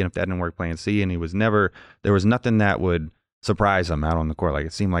 plan B, and if that didn't work, plan C. And there was nothing that would surprise him out on the court. Like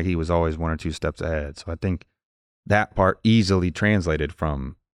it seemed like he was always 1 or 2 steps ahead. So I think that part easily translated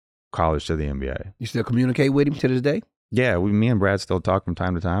from college to the NBA. You still communicate with him to this day? Yeah, me and Brad still talk from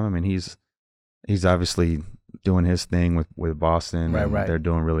time to time. I mean, he's obviously doing his thing with Boston. Right. They're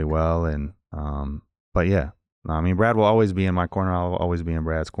doing really well. And but yeah, I mean, Brad will always be in my corner. I'll always be in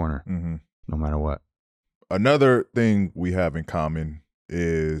Brad's corner, no matter what. Another thing we have in common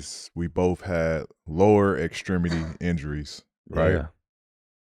is we both had lower extremity injuries, right? Yeah.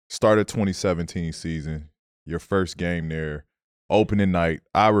 Started 2017 season. Your first game there, opening night.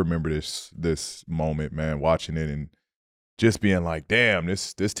 I remember this moment, man, watching it and just being like, damn,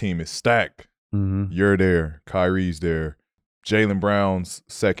 this team is stacked. You're there. Kyrie's there. Jaylen Brown's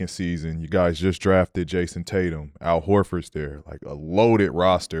second season. You guys just drafted Jason Tatum. Al Horford's there. Like a loaded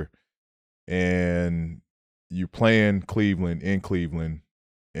roster. And you playing Cleveland in Cleveland,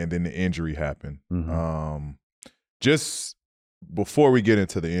 and then the injury happened. Just before we get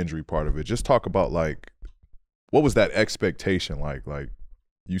into the injury part of it, just talk about like, what was that expectation like? Like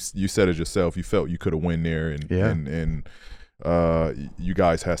you said it yourself, you felt you could have won there and you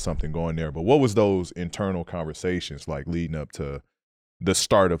guys had something going there. But what was those internal conversations like leading up to the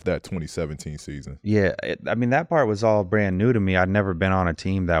start of that 2017 season? Yeah, I mean, that part was all brand new to me. I'd never been on a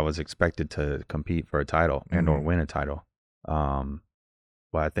team that was expected to compete for a title and or win a title. But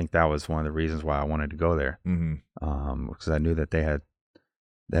I think that was one of the reasons why I wanted to go there. Because I knew that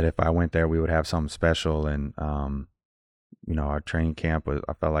that if I went there, we would have something special. And, our training camp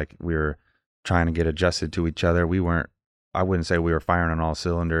I felt like we were trying to get adjusted to each other. I wouldn't say we were firing on all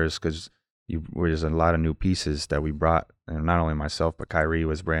cylinders because there's a lot of new pieces that we brought. And not only myself, but Kyrie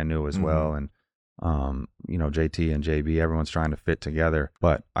was brand new as well. And, JT and JB, everyone's trying to fit together.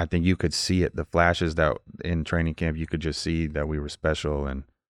 But I think you could see it, the flashes that in training camp, you could just see that we were special. And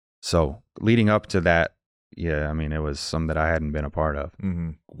so leading up to that, yeah, I mean, it was something that I hadn't been a part of.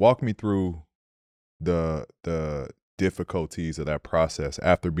 Walk me through the difficulties of that process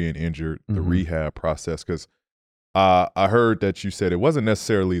after being injured, the rehab process, because I heard that you said it wasn't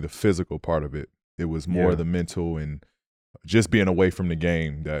necessarily the physical part of it. It was more the mental and just being away from the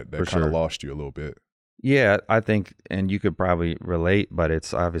game that kind of lost you a little bit. Yeah, I think, and you could probably relate, but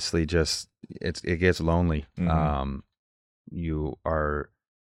it's obviously just, it gets lonely. You are,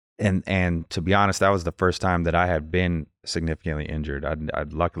 and to be honest, that was the first time that I had been significantly injured.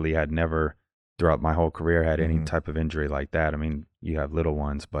 I'd luckily had never throughout my whole career had any type of injury like that. I mean, you have little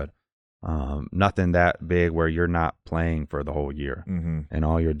ones, but nothing that big where you're not playing for the whole year and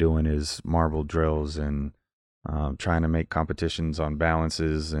all you're doing is marble drills and trying to make competitions on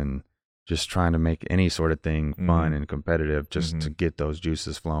balances and just trying to make any sort of thing fun and competitive just to get those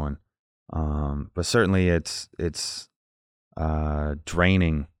juices flowing. But certainly it's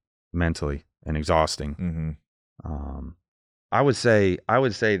draining mentally and exhausting. I would say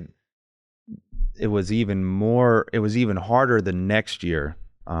it was even harder the next year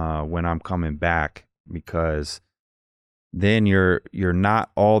when I'm coming back, because then you're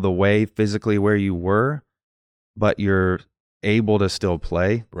not all the way physically where you were, but you're able to still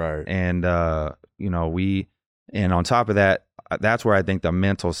play. Right. And, and on top of that, that's where I think the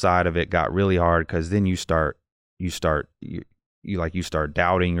mental side of it got really hard, because then you start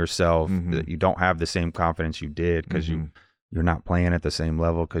doubting yourself, that you don't have the same confidence you did because you're not playing at the same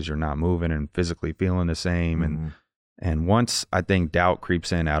level, because you're not moving and physically feeling the same. And once I think doubt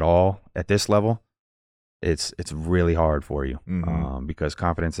creeps in at all at this level, it's really hard for you because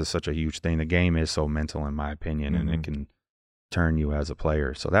confidence is such a huge thing. The game is so mental, in my opinion, and it can turn you as a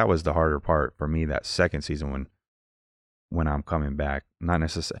player. So that was the harder part for me that second season when I'm coming back. Not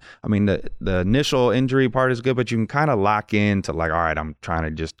necessarily. I mean, the initial injury part is good, but you can kind of lock in to like, all right, I'm trying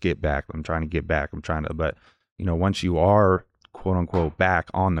to just get back. But once you are quote unquote back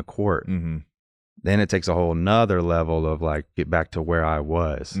on the court, then it takes a whole nother level of like, get back to where I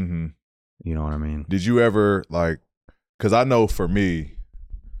was. You know what I mean? Did you ever because I know for me,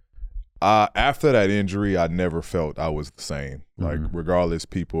 after that injury, I never felt I was the same. Like regardless,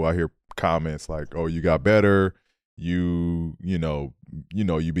 I hear comments like, "Oh, you got better. You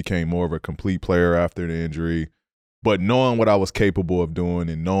became more of a complete player after the injury." But knowing what I was capable of doing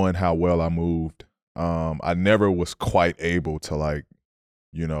and knowing how well I moved, I never was quite able to like,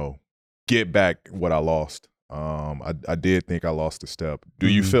 get back what I lost. I did think I lost a step. Do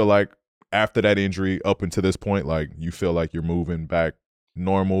you feel like after that injury up until this point, like you feel like you're moving back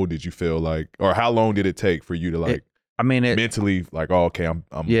normal? Did you feel like, or how long did it take for you to like, mentally like, oh, okay, I'm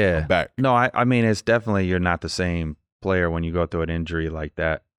back? No, I mean, it's definitely, you're not the same player when you go through an injury like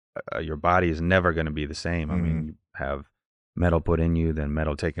that. Your body is never going to be the same. I mean, you have metal put in you, then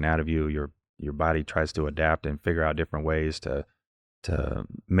metal taken out of you. Your body tries to adapt and figure out different ways to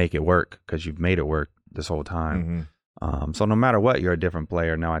make it work because you've made it work this whole time. So no matter what, you're a different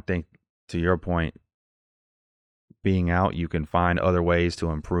player. Now, I think to your point, being out, you can find other ways to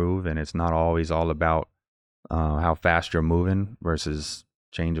improve, and it's not always all about how fast you're moving versus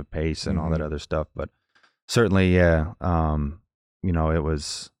change of pace and all that other stuff. But certainly, yeah, it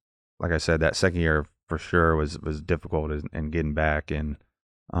was, like I said, that second year for sure was difficult in getting back. And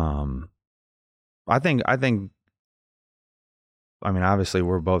I think, obviously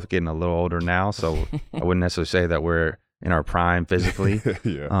we're both getting a little older now, so I wouldn't necessarily say that we're in our prime physically.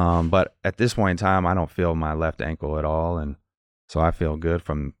 Yeah. But at this point in time, I don't feel my left ankle at all. And so I feel good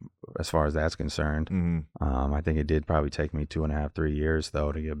from as far as that's concerned. I think it did probably take me 2.5, 3 years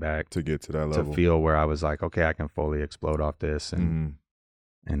though to get back to get to that level, to feel where I was like, okay, I can fully explode off this and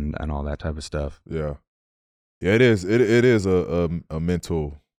all that type of stuff. Yeah. Yeah, it is. It is a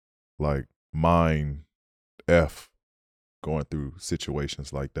mental, like, mind F going through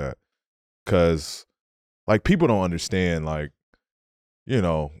situations like that. Because, like, people don't understand, like, it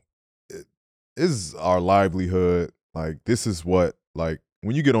is our livelihood. Like, this is what, like,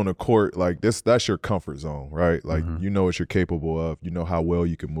 when you get on the court, like, that's your comfort zone, right? Like, you know what you're capable of. You know how well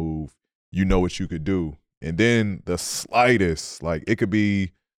you can move. You know what you could do. And then the slightest, like, it could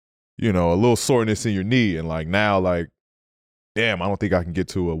be, a little soreness in your knee. And, like, now, like, damn, I don't think I can get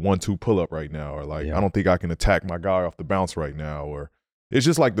to a 1-2 pull-up right now. Or, like, I don't think I can attack my guy off the bounce right now. Or it's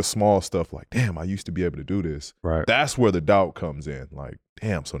just, like, the small stuff. Like, damn, I used to be able to do this. Right. That's where the doubt comes in. Like,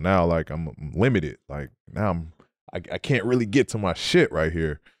 damn, so now, like, I'm limited. Like, now I can't really get to my shit right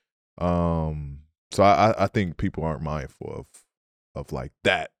here. So I think people aren't mindful of like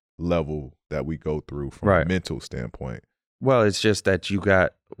that level that we go through from a mental standpoint. Well, it's just that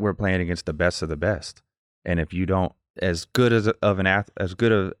we're playing against the best of the best, and if you don't, as good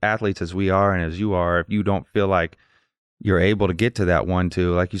of athletes as we are and as you are, if you don't feel like you're able to get to that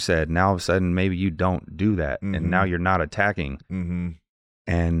 1-2, like you said, now all of a sudden maybe you don't do that, and now you're not attacking,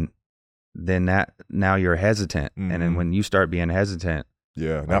 and then now you're hesitant, and then when you start being hesitant,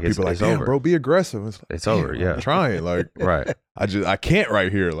 now people are like, damn, bro, be aggressive. It's, like, it's over. Yeah, I'm trying, like, right. I can't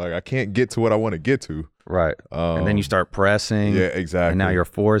right here. Like, I can't get to what I want to get to. Right. And then you start pressing. Yeah, exactly. And now you're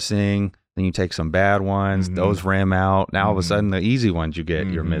forcing. Then you take some bad ones. Those rim out. Now all of a sudden the easy ones you get,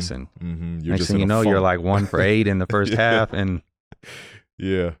 you're missing. Next thing you know, you're like 1 for 8 in the first half, and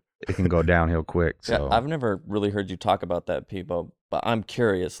it can go downhill quick. So I've never really heard you talk about that, Peebo, but I'm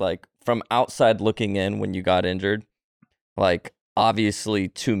curious, like, from outside looking in when you got injured, like, obviously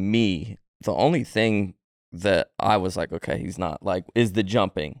to me, the only thing that I was like, okay, he's not, like, is the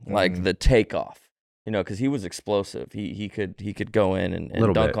jumping, like the takeoff, because he was explosive. He could go in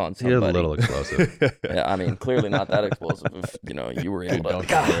and dunk on somebody. He was a little explosive. Yeah, I mean, clearly not that explosive if, you were able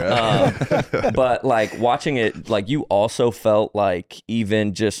to. But, like, watching it, like, you also felt like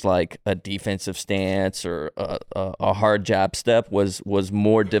even just, like, a defensive stance or a hard jab step was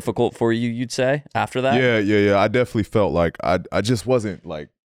more difficult for you, you'd say, after that? Yeah. I definitely felt like I just wasn't, like,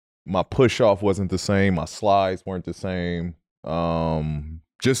 my push-off wasn't the same. My slides weren't the same.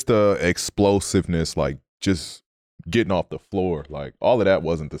 Just the explosiveness, like, just getting off the floor, like, all of that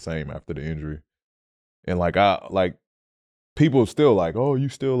wasn't the same after the injury. And, like, people still like, oh, you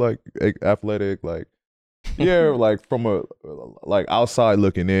still, like, athletic, like, yeah, like, from a, like, outside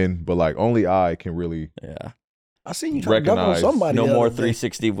looking in, but, like, only I can really I seen you trying to dunk on somebody. No more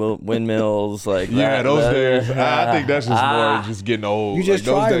 360 windmills, like yeah, that. Those days. I think that's just more just getting old. You just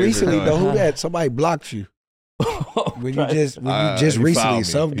like, tried recently, though. Who that? Somebody blocked you. When you just recently,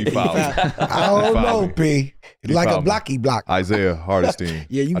 I don't know, P. Like a blocky block. Isaiah Hardestein.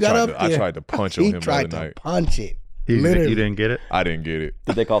 Yeah, you got up there. I tried to punch on him the other night. He tried to punch it. Literally. You didn't get it? I didn't get it.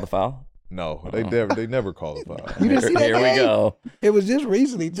 Did they call the foul? No, they never call the foul. You didn't see that? Here we go. It was just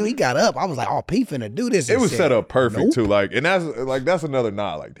recently too. He got up. I was like, oh, P finna do this. It was set up perfect too. Like, and that's another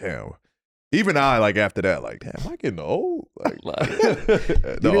nod. Like, damn. Even I, like, after that, like, damn, am I getting old?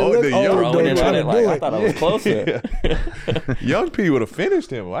 Throwing it at it like I thought I was closer. Young P would have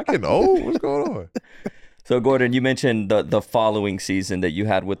finished him. I getting old. What's going on? So, Gordon, you mentioned the following season that you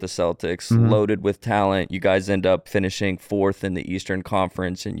had with the Celtics, loaded with talent. You guys end up finishing 4th in the Eastern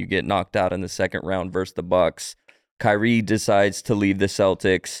Conference, and you get knocked out in the second round versus the Bucks. Kyrie decides to leave the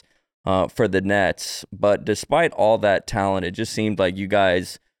Celtics for the Nets. But despite all that talent, it just seemed like you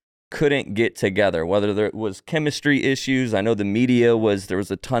guys couldn't get together, whether there was chemistry issues. I know there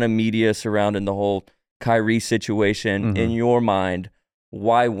was a ton of media surrounding the whole Kyrie situation. In your mind,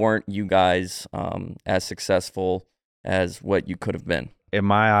 why weren't you guys as successful as what you could have been? In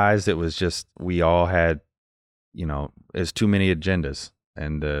my eyes, it was just we all had, it's too many agendas,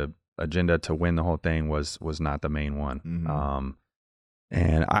 and the agenda to win the whole thing was not the main one.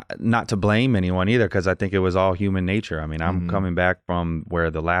 And not to blame anyone either, because I think it was all human nature. I mean, I'm coming back from where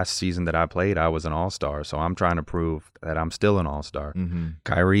the last season that I played, I was an all-star. So I'm trying to prove that I'm still an all-star.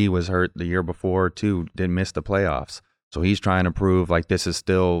 Kyrie was hurt the year before, too, didn't miss the playoffs. So he's trying to prove like this is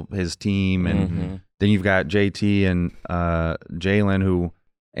still his team. And then you've got JT and Jalen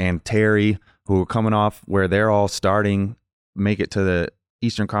and Terry, who are coming off where they're all starting, make it to the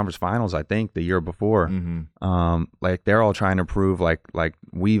Eastern Conference Finals, I think, the year before. Like they're all trying to prove like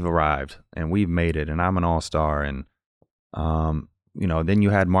we've arrived and we've made it and I'm an all-star. And, then you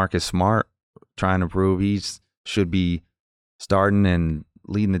had Marcus Smart trying to prove he should be starting and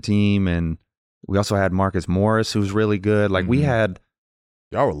leading the team. And we also had Marcus Morris, who's really good. Like y'all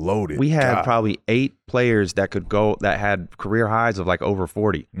were loaded. We had probably 8 players that had career highs of like over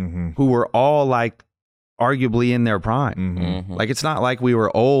 40, who were all like arguably in their prime. Like it's not like we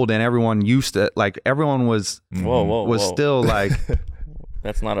were old and everyone used to everyone was still like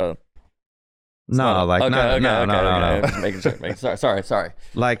that's not a no. Making sure. Sorry.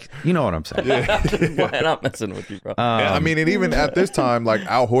 Like, you know what I'm saying? I'm not messing with you, bro. I mean, and even at this time, like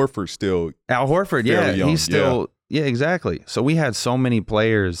Al Horford, yeah, young. He's still, yeah, exactly. So we had so many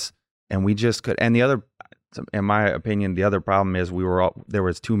players, and we just could. And the other, in my opinion, the other problem is there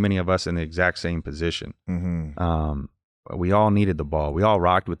was too many of us in the exact same position. We all needed the ball. We all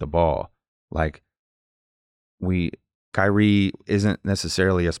rocked with the ball. Like Kyrie isn't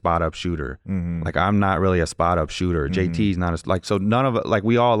necessarily a spot up shooter. Like I'm not really a spot up shooter. JT's not so none of it. Like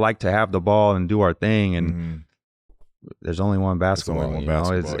we all like to have the ball and do our thing. And there's only one basketball.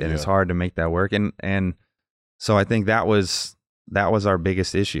 It's hard to make that work. And so I think that was our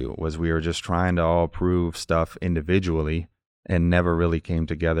biggest issue was we were just trying to all prove stuff individually and never really came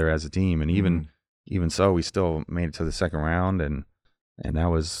together as a team. And even so, we still made it to the second round, and that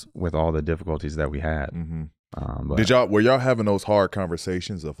was with all the difficulties that we had. Were y'all having those hard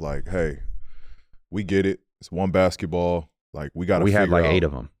conversations of like, hey, we get it, it's one basketball, like we had like 8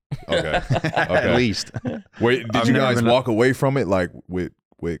 of them. Okay. At least. Did you guys walk away from it like with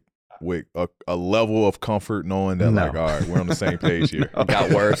a level of comfort knowing that like, all right, we're on the same page here? It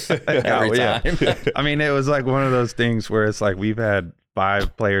got worse every time. I mean, it was like one of those things where it's like we've had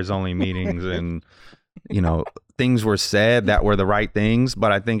 5 players only meetings and things were said that were the right things,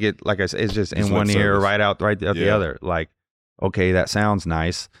 but I think it, like I said, it's just in one ear, right out the other. Like, okay, that sounds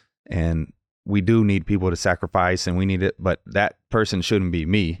nice, and we do need people to sacrifice, and we need it, but that person shouldn't be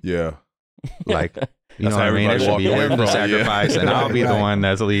me. Yeah, like you know what I mean? It should be him to sacrifice, and I'll be the one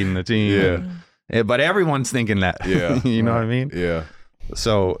that's leading the team. Yeah, but everyone's thinking that. Yeah, you know what I mean? Yeah.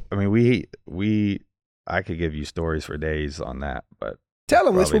 So I mean, I could give you stories for days on that, but. Tell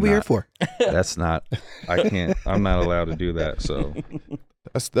them that's what we're here for. That's not. I can't. I'm not allowed to do that. So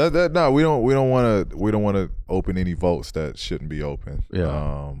that's that. No, we don't want to open any votes that shouldn't be open.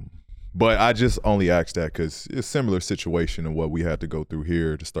 Yeah. But I just only asked that because it's a similar situation to what we had to go through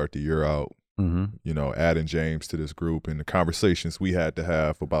here to start the year out. Adding James to this group and the conversations we had to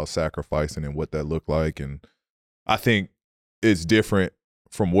have about sacrificing and what that looked like, and I think it's different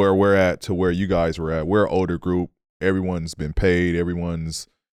from where we're at to where you guys were at. We're an older group. Everyone's been paid. Everyone's,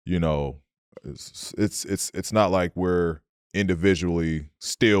 it's not like we're individually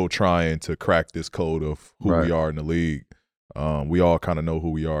still trying to crack this code of who we are in the league. We all kind of know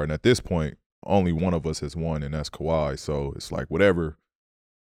who we are. And at this point, only one of us has won, and that's Kawhi. So it's like whatever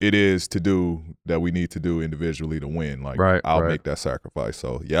it is to do that we need to do individually to win. Like I'll make that sacrifice.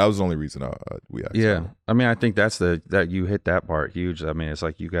 So yeah, that was the only reason we asked. Yeah. I mean, I think that's that you hit that part huge. I mean, it's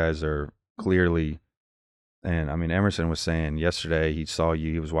like you guys are clearly. And I mean, Emerson was saying yesterday he saw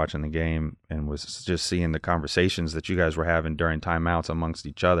you, he was watching the game and was just seeing the conversations that you guys were having during timeouts amongst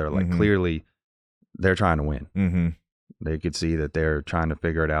each other. Like clearly they're trying to win. They could see that they're trying to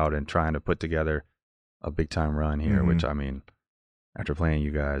figure it out and trying to put together a big time run here, which I mean, after playing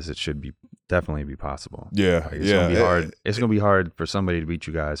you guys, it should be definitely be possible. Yeah, Like, it's gonna be hard. It's gonna be hard for somebody to beat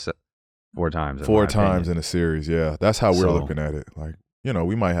you guys 4 times. Four times in a series. Yeah, that's how we're So- looking at it. Like, you know,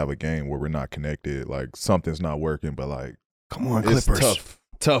 we might have a game where we're not connected. Like something's not working, but like, Come on, it's Clippers.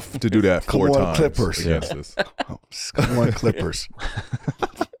 tough to do that Come 4 on, times Clippers. against us. Come on, Clippers.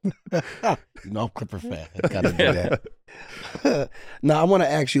 You know, I'm a Clipper fan. Gotta do that. Now, I want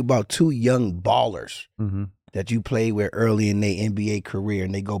to ask you about 2 young ballers Mm-hmm. that you played with early in their NBA career,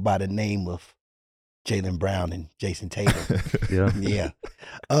 and they go by the name of Jaylen Brown and Jason Tatum. Yeah.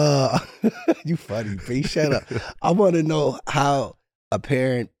 Yeah. You funny, please shut up. I want to know how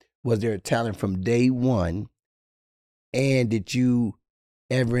apparent was their talent from day one, and did you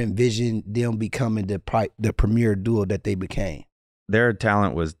ever envision them becoming the premier duo that they became? Their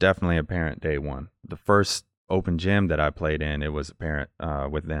talent was definitely apparent day one. The first open gym that I played in, it was apparent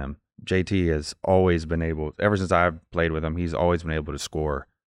with them. JT has always been able, ever since I've played with him, he's always been able to score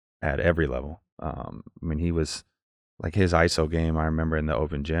at every level. I mean, he was like his ISO game, I remember in the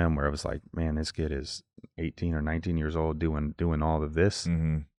open gym where it was like, man, this kid is 18 or 19 years old doing all of this.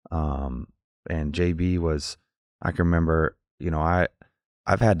 Mm-hmm. And JB was, I can remember, you know,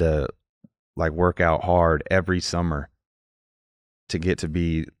 I've had to like work out hard every summer to get to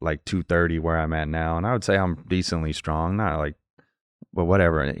be like 230 where I'm at now. And I would say I'm decently strong, not like, but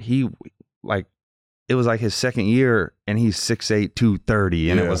whatever. And he like, it was like his second year and he's 6'8",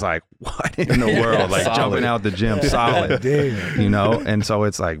 230. And it was like, what in the world? Like Solid. jumping out the gym solid, Damn. you know? And so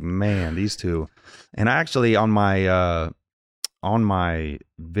it's like, man, these two. And actually on my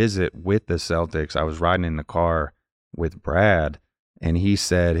visit with the Celtics, I was riding in the car with Brad, and he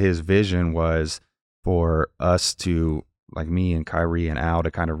said his vision was for us to, like me and Kyrie and Al,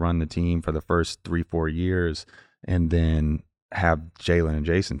 to kind of run the team for the first 3-4 years and then have Jaylen and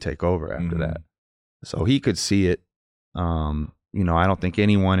Jason take over after that. So he could see it. You know, I don't think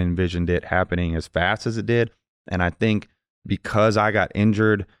anyone envisioned it happening as fast as it did. And I think because I got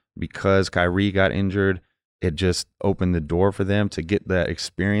injured, because Kyrie got injured, it just opened the door for them to get that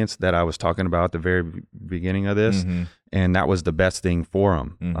experience that I was talking about at the very beginning of this. Mm-hmm. And that was the best thing for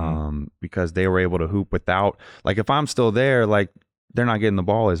them, because they were able to hoop without, like, if I'm still there, like, they're not getting the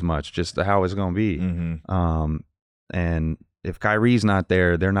ball as much, just how it's going to be. And if Kyrie's not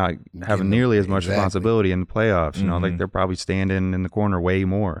there, they're not having nearly as much responsibility in the playoffs. You know, like, they're probably standing in the corner way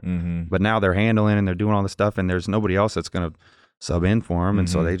more. But now they're handling and they're doing all this stuff, and there's nobody else that's going to sub in for them. And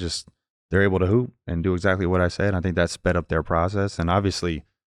so they're able to hoop and do exactly what I said. I think that sped up their process. And obviously,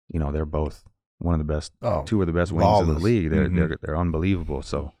 you know, they're both one of the best, 2 of the best wings in the league. They're unbelievable.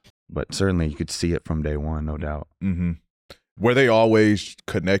 So, but certainly you could see it from day one, no doubt. Were they always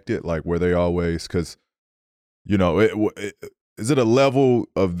connected? Like, were they always, because, you know, is it a level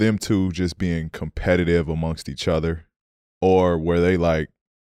of them two just being competitive amongst each other? Or were they like,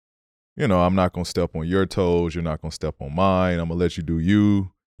 you know, I'm not going to step on your toes, you're not going to step on mine, I'm going to let you do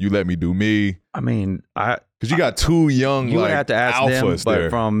you, you let me do me? I mean, because you got 2 young, you like, would have to ask them, alphas but there.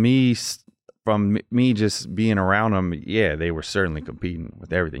 from me just being around them, yeah, they were certainly competing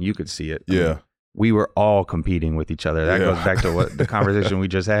with everything. You could see it. I mean, we were all competing with each other. That goes back to what the conversation we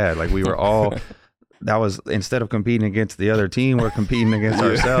just had. Like, we were all, that was, instead of competing against the other team, we're competing against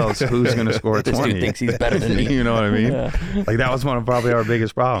ourselves. Who's going to score 20? This dude thinks he's better than me. You know what I mean? Like, that was one of probably our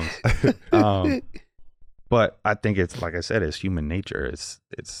biggest problems. But I think it's, like I said, it's human nature. It's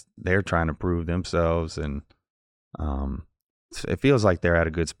they're trying to prove themselves, and it feels like they're at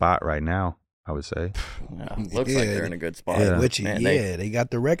a good spot right now, I would say. Yeah, looks like they're in a good spot. Man, they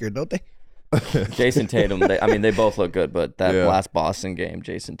got the record, don't they? Jason Tatum, they both look good, but that last Boston game,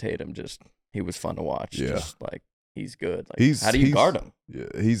 Jason Tatum he was fun to watch. Yeah. Just like, he's good. Like, how do you guard him? Yeah,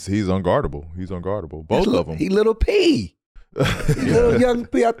 he's unguardable. He's unguardable. Both of them. He little P. He little young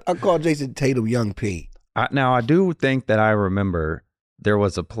P. I call Jason Tatum young P. Now, I do think that I remember there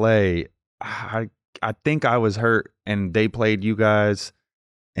was a play. I think I was hurt, and they played you guys,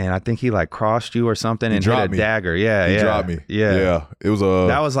 and I think he like crossed you or something and hit a dagger. Yeah, he dropped me. Yeah. It was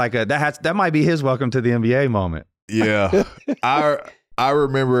that was like that might be his welcome to the NBA moment. Yeah, I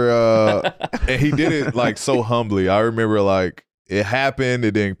remember, and he did it like so humbly. I remember like it happened,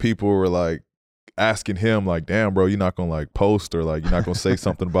 and then people were like asking him like, "Damn, bro, you're not gonna like post or like you're not gonna say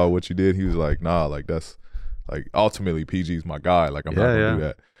something about what you did?" He was like, "Nah, like that's like ultimately PG's my guy. Like I'm not gonna do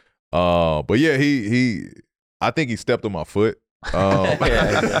that." But yeah, I think he stepped on my foot. That's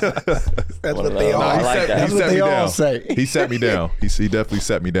what they all say. He set me down. He definitely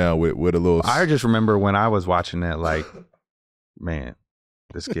set me down with a little. I just remember when I was watching that, like, man,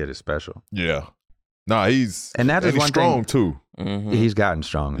 this kid is special. Yeah. Nah, he's one strong thing, too. He's gotten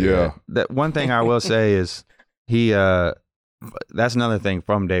stronger. Yeah. That one thing I will say is he that's another thing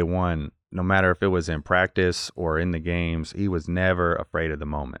from day one. No matter if it was in practice or in the games, he was never afraid of the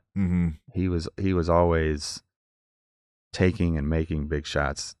moment. Mm-hmm. He was always taking and making big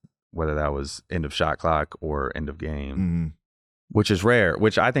shots, whether that was end of shot clock or end of game, which is rare.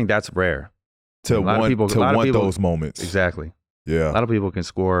 Which I think that's rare. To want those moments. Exactly. Yeah. A lot of people can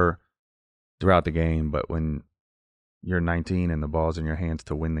score throughout the game, but when you're 19 and the ball's in your hands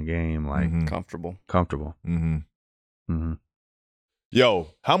to win the game, like comfortable. Mm-hmm. Mm-hmm. Yo,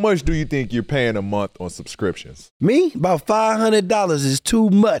 how much do you think you're paying a month on subscriptions? Me? About $500 is too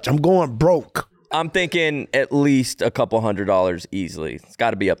much. I'm going broke. I'm thinking at least a couple $100 easily. It's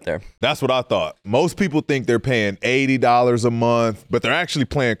got to be up there. That's what I thought. Most people think they're paying $80 a month, but they're actually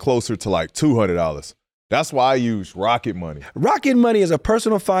paying closer to like $200. That's why I use Rocket Money. Rocket Money is a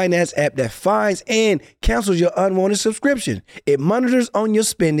personal finance app that finds and cancels your unwanted subscription. It monitors on your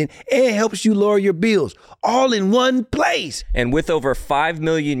spending and helps you lower your bills, all in one place. And with over 5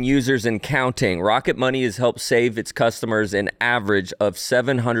 million users and counting, Rocket Money has helped save its customers an average of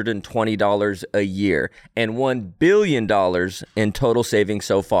 $720 a year and $1 billion in total savings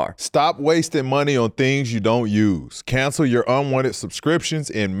so far. Stop wasting money on things you don't use. Cancel your unwanted subscriptions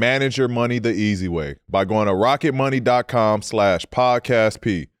and manage your money the easy way by going to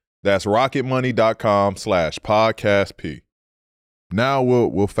rocketmoney.com/podcastp. That's rocketmoney.com/podcastp. Now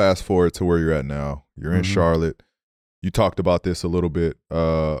we'll fast forward to where you're at now. You're in Charlotte. You talked about this a little bit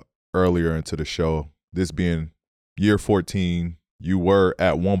earlier into the show. This being year 14, you were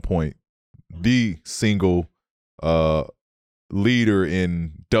at one point the single leader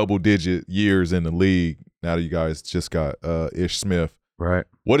in double-digit years in the league. Now that you guys just got Ish Smith. Right.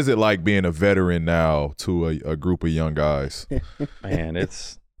 What is it like being a veteran now to a group of young guys? Man,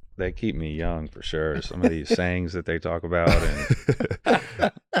 they keep me young for sure. Some of these sayings that they talk about,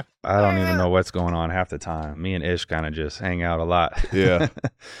 and I don't even know what's going on half the time. Me and Ish kind of just hang out a lot. Yeah.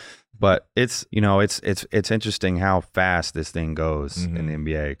 But it's interesting how fast this thing goes in the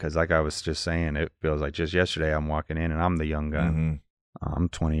NBA, because like I was just saying, it feels like just yesterday I'm walking in and I'm the young gun. I'm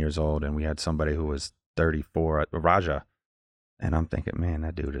 20 years old, and we had somebody who was 34, Raja. And I'm thinking, man,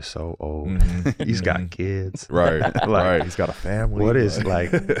 that dude is so old. He's got kids. Right, like, right. He's got a family. What is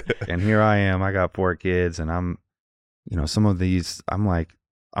like, and here I am, I got 4 kids, and I'm, some of these, I'm like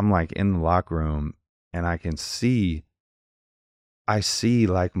in the locker room, and I see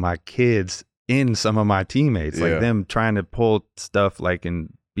like my kids in some of my teammates, like them trying to pull stuff like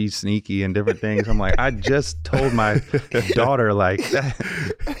and be sneaky and different things. I'm like, I just told my daughter like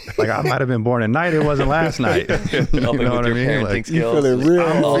I might have been born at night. It wasn't last night. You know what I mean? Like, you feeling real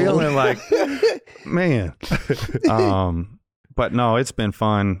I'm feeling like, man. But no, it's been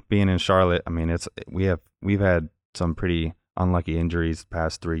fun being in Charlotte. I mean, we've had some pretty unlucky injuries the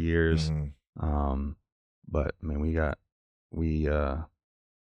past 3 years. But I mean, we're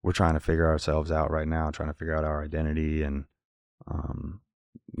trying to figure ourselves out right now, trying to figure out our identity, and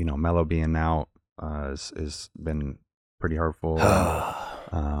Melo being out has been pretty hurtful.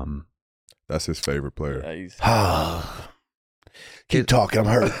 That's his favorite player. Keep talking, I'm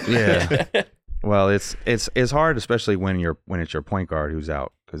hurt. Yeah. Well, it's hard, especially when it's your point guard who's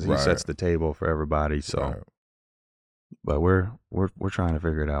out, because he sets the table for everybody. So, but we're trying to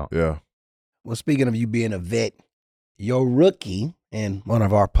figure it out. Yeah. Well, speaking of you being a vet, your rookie and one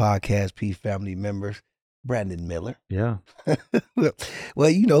of our Podcast P family members, Brandon Miller. Yeah. Well,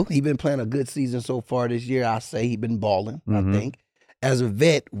 he's been playing a good season so far this year. I say he's been balling, I think. As a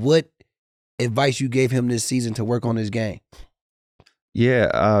vet, what advice you gave him this season to work on his game?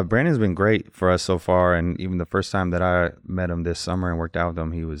 Yeah, Brandon's been great for us so far, and even the first time that I met him this summer and worked out with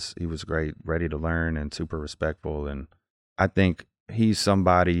him, he was great, ready to learn and super respectful. And I think he's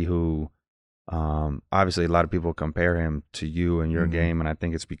somebody who obviously a lot of people compare him to you and your game, and I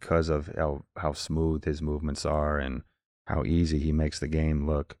think it's because of how smooth his movements are and how easy he makes the game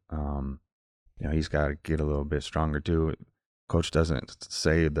look. He's got to get a little bit stronger too. Coach doesn't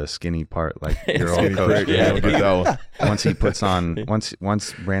say the skinny part like your old coach. Yeah, once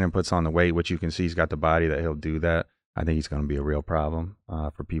Brandon puts on the weight, which you can see he's got the body that he'll do that. I think he's going to be a real problem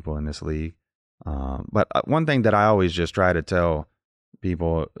for people in this league. But one thing that I always just try to tell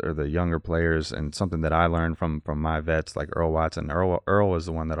people or the younger players, and something that I learned from my vets like Earl Watson. Earl was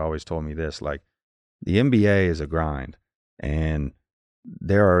the one that always told me this, like, the NBA is a grind, and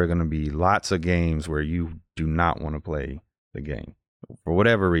there are going to be lots of games where you do not want to play the game for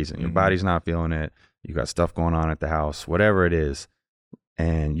whatever reason. Your body's not feeling it. You got stuff going on at the house, whatever it is.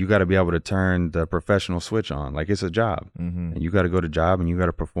 And you got to be able to turn the professional switch on. Like, it's a job, and you got to go to job and you got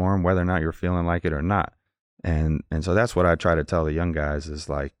to perform whether or not you're feeling like it or not. And so that's what I try to tell the young guys is,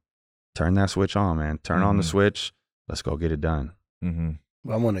 like, turn that switch on, man. Turn on the switch. let's go get it done. Mm-hmm.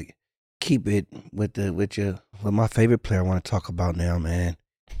 Well, I want to keep it with my favorite player I want to talk about now, man.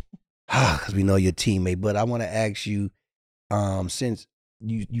 Because we know your teammate. But I want to ask you, since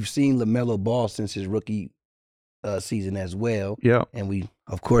you've seen LaMelo ball since his rookie season as well. Yeah. And we,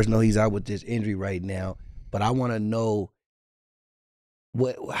 of course, know he's out with this injury right now. But I want to know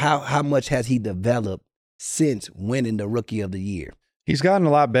how much has he developed since winning the Rookie of the Year? He's gotten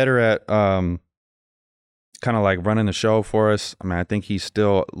a lot better at kind of like running the show for us. I mean, I think he's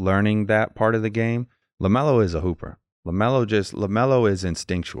still learning that part of the game. LaMelo is a hooper. LaMelo is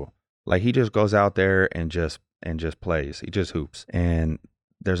instinctual. Like he just goes out there and just plays. He just hoops. And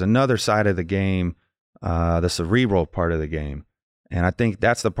there's another side of the game, the cerebral part of the game. And I think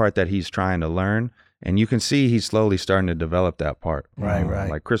that's the part that he's trying to learn. And you can see he's slowly starting to develop that part. Right.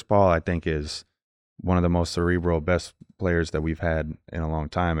 Like Chris Paul, I think, is one of the most cerebral, best players that we've had in a long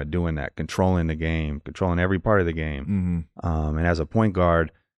time at doing that, controlling the game, controlling every part of the game. Mm-hmm. And as a point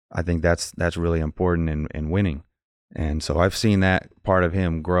guard, I think that's really important in winning. And so I've seen that part of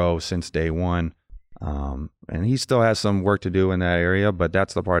him grow since day one. And he still has some work to do in that area, but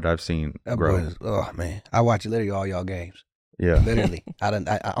that's the part I've seen grow. Oh, man. I watch literally all y'all games. Yeah. Literally.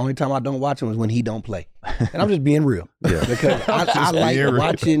 Only time I don't watch him is when he don't play. And I'm just being real. Yeah. Because I like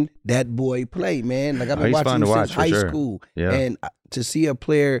watching that boy play, man. Like I've been watching him since high school. Yeah. And to see a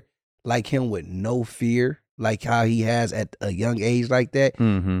player like him with no fear, like how he has at a young age like that,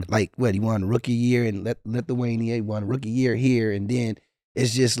 like he won Rookie Year and Lithuania, he won Rookie Year here, and then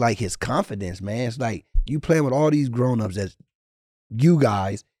it's just like his confidence, man. It's like you playing with all these grown-ups as you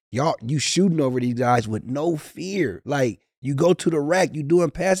guys, you shooting over these guys with no fear. Like you go to the rack, you doing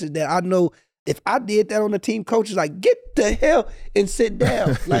passes that I know if I did that on the team, coach is like, get the hell and sit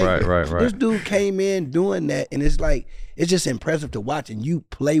down. Like right. This dude came in doing that, and it's like it's just impressive to watch, and you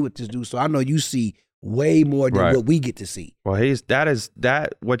play with this dude. So I know you see way more than what we get to see. Well,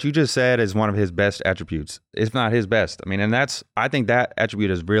 what you just said is one of his best attributes. It's not his best. I mean, and I think that attribute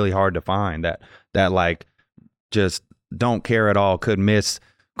is really hard to find. That like just don't care at all, could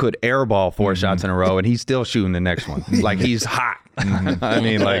airball 4 shots in a row and he's still shooting the next one. Like he's hot. I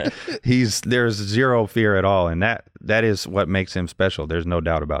mean, like there's zero fear at all, and that is what makes him special. There's no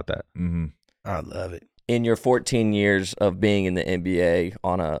doubt about that. Mm-hmm. I love it. In your 14 years of being in the NBA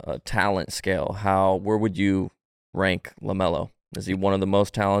on a talent scale, where would you rank LaMelo? Is he one of the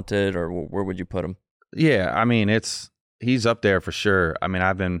most talented, or where would you put him? Yeah, I mean, he's up there for sure. I mean,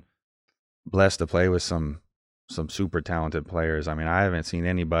 I've been blessed to play with some super talented players. I mean, I haven't seen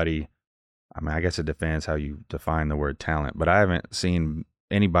anybody. I mean, I guess it depends how you define the word talent, but I haven't seen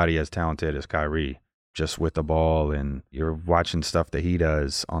anybody as talented as Kyrie, just with the ball, and you're watching stuff that he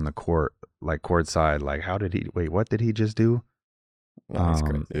does on the court, like courtside. Like, what did he just do? That's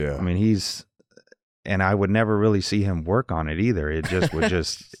crazy. Yeah. I mean, and I would never really see him work on it either. It just would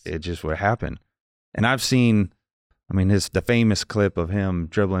it just would happen. And I've seen, I mean, the famous clip of him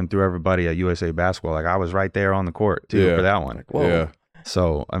dribbling through everybody at USA Basketball. Like I was right there on the court too for that one. Like, whoa. Yeah.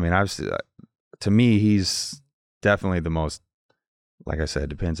 So, I mean, to me, he's definitely the most, like I said,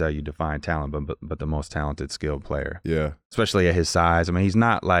 depends how you define talent, but the most talented, skilled player. Yeah. Especially at his size. I mean, he's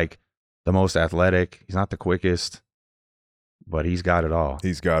not like the most athletic. He's not the quickest, but he's got it all.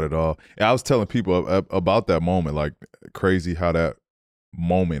 He's got it all. And I was telling people about that moment, like crazy how that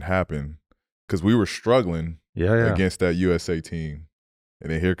moment happened, because we were struggling against that USA team.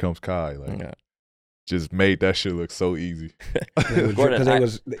 And then here comes Kai. Like, just made that shit look so easy. Because it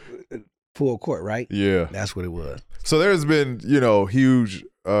was full court, right? Yeah. That's what it was. So there's been, huge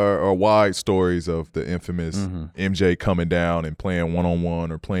or wide stories of the infamous MJ coming down and playing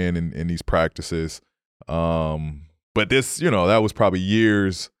one-on-one or playing in these practices. But this, that was probably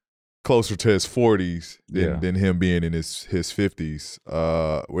years closer to his 40s than him being in his 50s.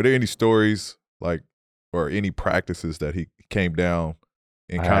 Were there any stories or any practices that he came down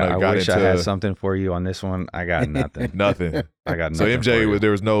and kind of got into? I had something for you on this one. I got nothing. Nothing. I got so nothing. So MJ,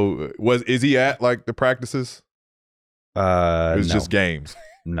 there was no. Is he at like the practices? It was just games.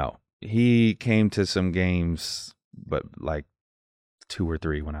 No, he came to some games, but like 2 or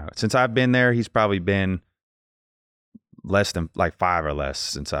 3 since I've been there. He's probably been less than like 5 or less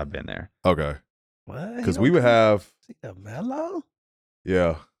since I've been there. Okay. What? Because we would have. Mellow?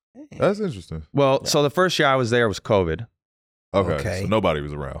 Yeah. That's interesting. Well, so the first year I was there was COVID. Okay. So nobody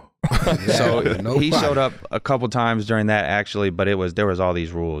was around. So he showed up a couple times during that actually, but there was all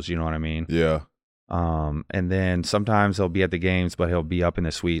these rules, you know what I mean? Yeah. And then sometimes he'll be at the games, but he'll be up in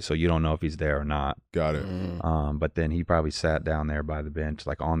the suite, so you don't know if he's there or not. Got it. But then he probably sat down there by the bench,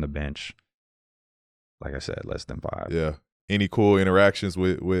 like on the bench. Like I said, less than 5. Yeah. Any cool interactions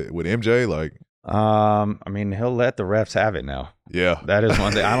with MJ? Like, I mean, he'll let the refs have it now. Yeah. That is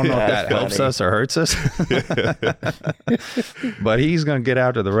one thing. I don't know if that That's helps funny. us or hurts us, but he's gonna get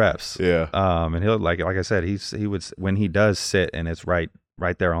after the refs. Yeah. And he'll like I said, he would when he does sit and it's right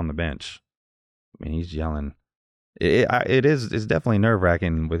there on the bench. I mean, he's yelling. It's definitely nerve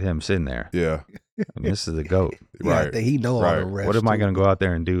wracking with him sitting there. Yeah. I mean, this is the GOAT. Yeah, Right. he know all Right. the refs. What am I too. gonna go out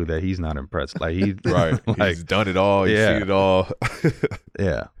there and do that he's not impressed? Like he Right. like, He's done it all. He's Yeah. seen it all.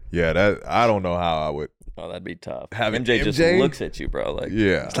 yeah. Yeah, that I don't know how I would. Oh, that'd be tough. Having MJ just MJ? looks at you, bro. Like,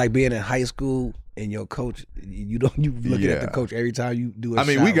 Yeah. It's like being in high school and your coach. You looking at the Yeah. coach every time you do a I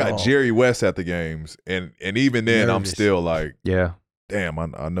mean, shot we got wrong. Jerry West at the games, and even then, I'm Nervous. still like, Yeah. damn,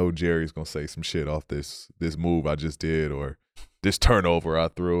 I know Jerry's gonna say some shit off this move I just did or this turnover I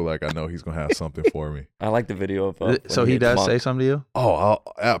threw. Like, I know he's gonna have something for me. I like the video of. So when he hits does Monk. say something to you? Oh,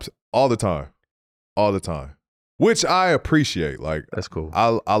 all the time, which I appreciate. Like, That's cool.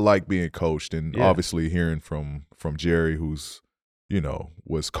 I like being coached, and Yeah. obviously hearing from Jerry, who's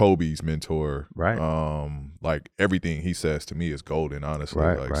was Kobe's mentor. Right. Like everything he says to me is golden. Honestly,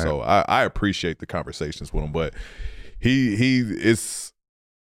 Right, like right. so I appreciate the conversations with him, but he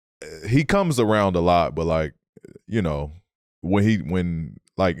comes around a lot, but like when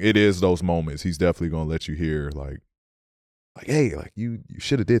like it is those moments, he's definitely gonna let you hear like hey, like you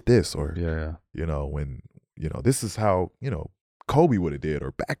should have did this, or Yeah. when this is how Kobe would have did,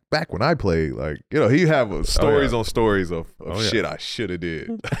 or back when I played, like he have stories on stories of shit I should have did.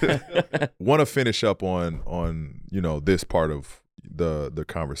 Want to finish up on this part of the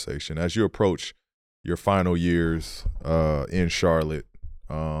conversation as you approach your final years in Charlotte.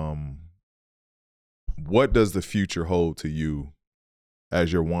 What does the future hold to you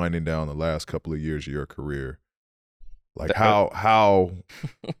as you're winding down the last couple of years of your career? Like how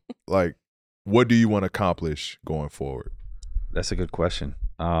like what do you want to accomplish going forward? That's a good question.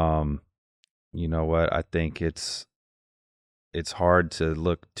 You know what? I think it's hard to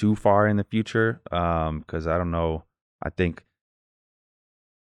look too far in the future because I don't know. I think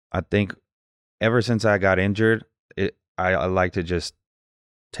ever since I got injured, I like to just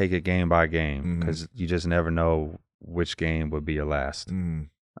take it game by game because you just never know which game would be your last. And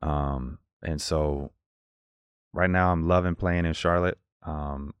so right now I'm loving playing in Charlotte.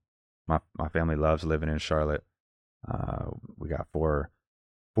 My family loves living in Charlotte. We got four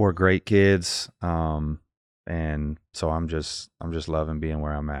great kids, and so I'm just loving being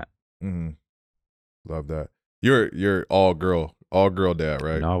where I'm at. Love that. You're all girl dad,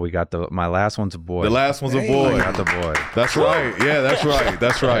 right? No, we got my last one's a boy. The last one's a boy. I got the boy. That's right. Yeah, that's right.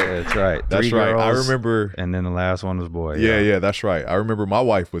 That's right. That's right. That's Three right. I girls, remember. and then the last one was boy. Yeah, that's right. I remember my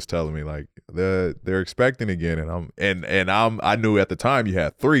wife was telling me like they're expecting again, and I knew at the time you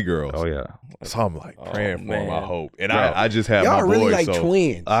had 3 girls. Oh yeah. So I'm like praying for them, I hope. And Bro, I just had Y'all my really boy. like so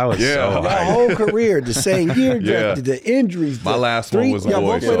twins. I was Yeah. so Y'all Y'all hyped. whole career the same year, Yeah. the injuries. My last one was a y'all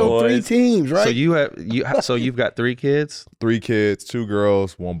boy, both played so- on 3 Boys. teams, right? So you've got 3 kids. 3 kids, 2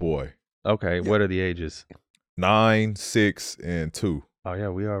 girls, 1 boy. Okay, what are the ages? 9, 6, and 2. Oh yeah,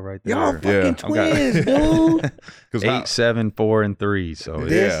 we are right there. Y'all fucking Yeah. twins, dude. 'Cause 8, 7, 4, and 3. So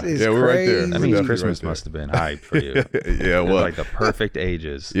This is we're right there. crazy. that We're means definitely Christmas right must have been hype for you. there. Yeah, They're well, like the perfect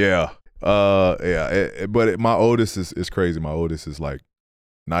ages. yeah. But my oldest is crazy. My oldest is like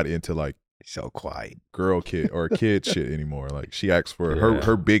not into like So quiet. girl kid or kid shit anymore. Like she asked for Yeah.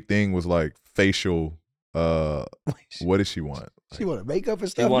 her big thing was like facial. What does she want? She want makeup and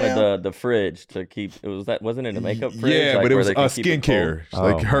He stuff wanted now? the fridge to keep. Wasn't it a makeup fridge? Yeah, like, but it where was they could keep it cold? skincare. Oh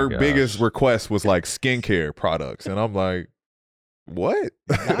Like my her gosh. biggest request was like skincare products, and I'm like, what?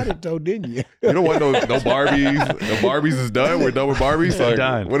 Got it though, didn't you? You don't want no Barbies. The Barbies is done. We're done with Barbies. Like,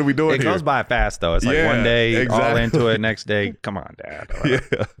 Done. what are we doing It here? goes by fast though. It's like Yeah, one day all exactly. into it, next day, come on, Dad.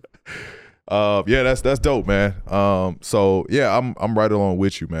 Yeah. That's dope, man. So yeah, I'm right along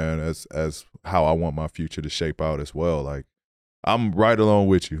with you, man, as how I want my future to shape out as well. Like I'm right along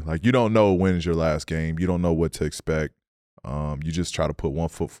with you. Like you don't know when's your last game. You don't know what to expect. You just try to put one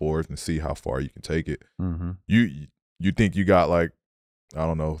foot forward and see how far you can take it. Mm-hmm. You think you got like, I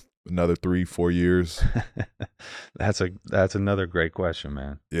don't know, another 3-4 years? That's another great question,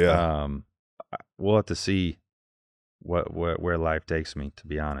 man. Yeah. We'll have to see where life takes me, to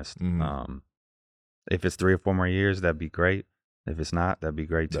be honest. Mhm. If it's 3 or 4 more years, that'd be great. If it's not, that'd be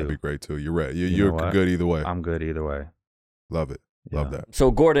great too. That'd be great too. You're right. You You're know what? good either way. I'm good either way. Love it. Love Yeah. that.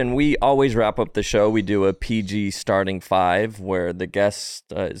 So, Gordon, we always wrap up the show. We do a PG starting 5 where the guest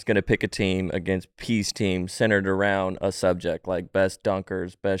is going to pick a team against P's team centered around a subject like best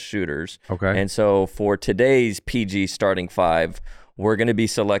dunkers, best shooters. Okay. And so for today's PG starting 5, we're going to be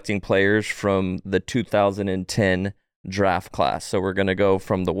selecting players from the 2010 draft class. So we're going to go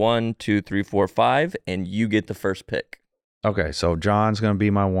from the 1, 2, 3, 4, 5, and you get the first pick. Okay, so John's going to be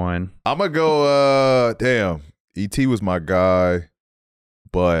my 1. I'm going to go, damn, E.T. was my guy,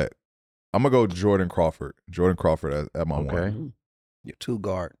 but I'm going to go Jordan Crawford. Jordan Crawford at my 1. Your 2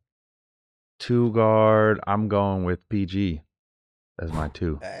 guard. 2 guard, I'm going with PG as my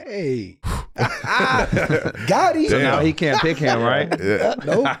 2. Hey. Got him. So now he can't pick him, right? Yeah.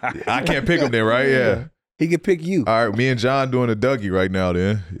 Nope. I can't pick him then, right? Yeah. He can pick you. All right, me and John doing a Dougie right now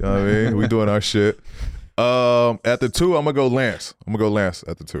then. You know what I mean? We doing our shit. At the 2, I'm going to go Lance. I'm going to go Lance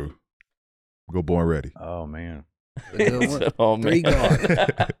at the 2. Go Born Ready. Oh, man. Oh, man. 3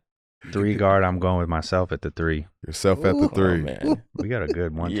 guard. 3 guard, I'm going with myself at the 3. Yourself at the 3. Oh, man. We got a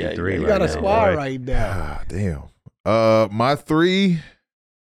good 1, Yeah, 2, 3 you You right got a now, squad boy. right now. Ah, damn. My 3,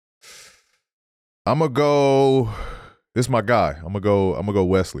 I'm going to go, this is my guy. I'm going to go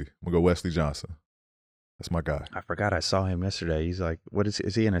Wesley. I'm going to go Wesley Johnson. That's my guy. I forgot I saw him yesterday. He's like, what is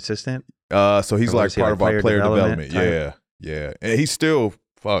he an assistant? So he's Or like is he part like of our player development. type? Yeah. Yeah. And he still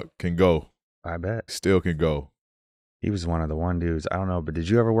can go. I bet. Still can go. He was one of the one dudes. I don't know, but did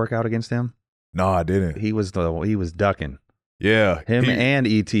you ever work out against him? No, I didn't. He was ducking. Yeah. Him and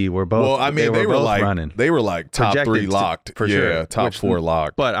ET were both. Well, I mean, they were both like running. They were like top Projected 3 locked. for yeah, sure. top Which- 4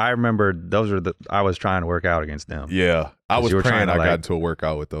 locked. But I remember I was trying to work out against them. Yeah. I was you were praying trying to, I like, got into a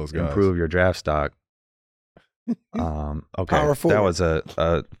workout with those guys. Improve your draft stock. Okay, Power forward. that was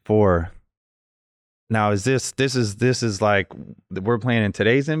a 4. Now is this is like we're playing in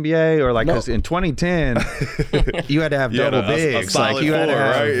today's NBA or like No. because in 2010 you had to have Yeah, double a bigs, solid like you had to 4,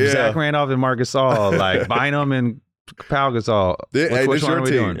 have right? Yeah. Zach Randolph and Marc Gasol, like Bynum and Pau Gasol. Hey, Which this one your are we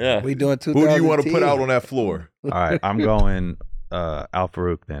team. doing? Yeah. We doing 2010. Who do you want to put out on that floor? All right, I'm going Al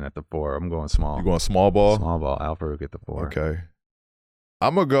Farouk then at the 4. I'm going small. You going small ball? Small ball. Al Farouk at the 4. Okay.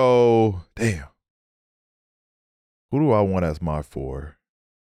 I'm going to go, damn. Who do I want as my 4?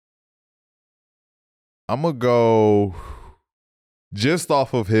 I'm going to go just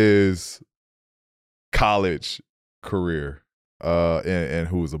off of his college career and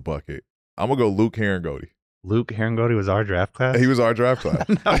who was a bucket. I'm going to go Luke Herringody. Luke Herringody was our draft class. He was our draft class.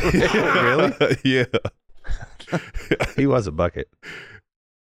 Really? Yeah. He was a bucket.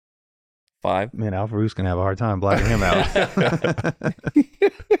 5. Man, Al Farouk's gonna have a hard time blocking him out.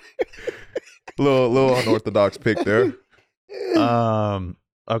 little unorthodox pick there.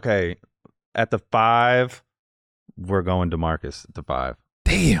 Okay. At the 5, we're going DeMarcus at the 5.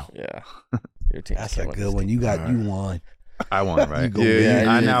 Damn. Yeah. Your team's That's a killing good this one. team. You won. I won, right? You go Yeah, big.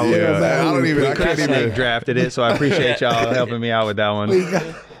 I know. Yeah, Yeah, I don't even. I I can't even. drafted it, so I appreciate y'all helping me out with that one. We got-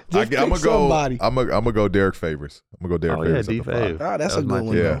 I'm Just pick gonna go. somebody. I'm gonna go Derek Favors. I'm gonna go Derek Oh yeah, Favors. D at the 5. Fave. Ah, that's That a was my good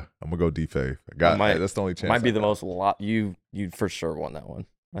one. team. Yeah, I'm gonna go D Fave. I got Might- that's the only chance. Might be I the got. most you for sure won that one.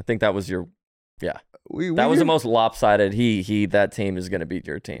 I think that was your We that was the can- most lopsided. That team is going to beat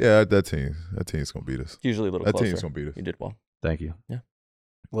your team. Yeah, that team's gonna beat us. Usually a little That closer. team's gonna beat us. You did well. Thank you.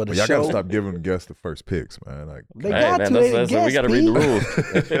 Well, the But y'all show, gotta stop giving guests the first picks, man. Like, They Hey, got man, to. that's- They we got to read the rules.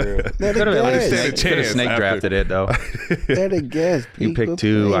 They're the Could have at least Stand a guests. could have chance snake after. drafted it though. They're the guests. You People picked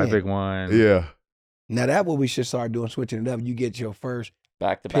 2, I playing. picked 1. yeah, Now that's what we should start doing, switching it up. You get your first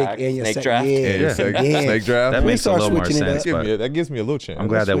Back to pick back. and your Snake second. draft. Yeah, yeah. Snake, yeah. snake draft. That We makes a start little more switching it sense. up. But that gives me a little chance. I'm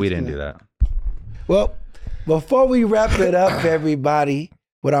glad that we switching didn't do it that. Well, before we wrap it up, everybody,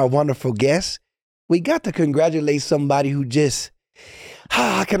 with our wonderful guests, we got to congratulate somebody who just,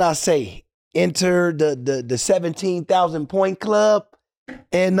 how can I say, entered the 17,000 point club.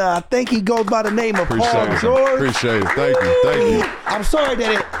 And I think he goes by the name of Paul Appreciate it. George. Appreciate it. Thank you. I'm sorry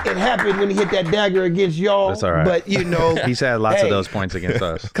that it happened when he hit that dagger against y'all. That's all right. But, you know, He's had lots Hey. of those points against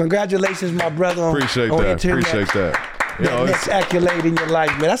us. congratulations, my brother. On, Appreciate on that. entering Appreciate that. You that know, next accolade in your life,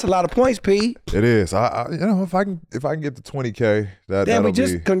 man. That's a lot of points, P. it is. I if I can get to 20K, Damn, that'll we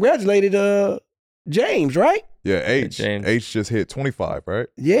just be congratulated James, right? yeah. H James. just hit 25, right?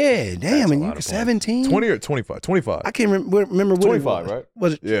 Yeah, damn, a and lot you of points. 17. 20 or 25? 25. I can't remember what 25, it was. right?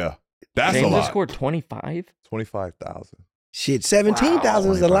 Was it Yeah, that's James a just lot. scored 25. 25,000. shit?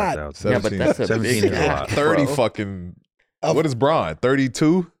 17,000 is a lot. 25,000. Yeah, but that's a 17 big is a lot. 30 bro. fucking. Of- What is Bron?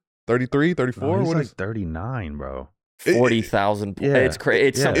 32, 33, 34? No, he's What like is 39, bro. 40,000. Yeah. It's crazy.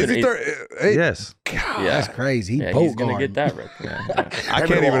 It's Yeah. something. Is he it- 30? Hey, Yes. God, That's crazy. He yeah, boat he's gonna guarding. get that record. Yeah. I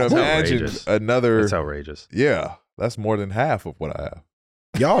can't even That's imagine outrageous. another. That's outrageous. Yeah, that's more than half of what I have.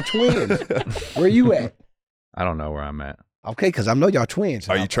 Y'all twins. Where you at? I don't know where I'm at. Okay, because I know y'all twins.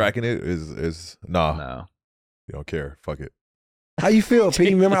 Are you tracking it? Is nah? No. You don't care. Fuck it. How you feel,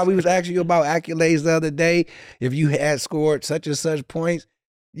 P? Remember how we was asking you about accolades the other day? If you had scored such and such points,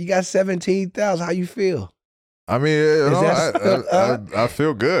 you got 17,000. How you feel? I mean, I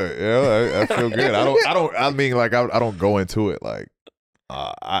feel good. You know, I feel good. I mean, like, I don't go into it like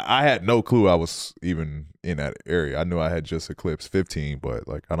I had no clue I was even in that area. I knew I had just eclipsed 15, but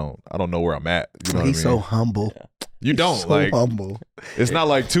like I don't know where I'm at. You know He's what I mean? so humble. You don't so like humble. It's not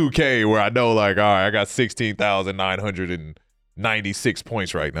like 2K where I know like, all right, I got 16,996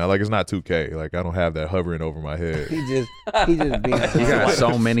 points right now. Like it's not 2K. Like I don't have that hovering over my head. He just being. You got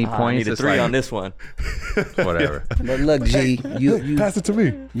so many I points. need a It's 3 like, on this one. whatever. But look, G, you Pass it to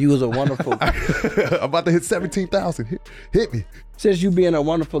me. you was a wonderful. I'm about to hit 17,000. Hit me. Since you being a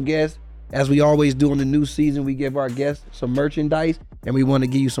wonderful guest, as we always do in the new season, we give our guests some merchandise, and we want to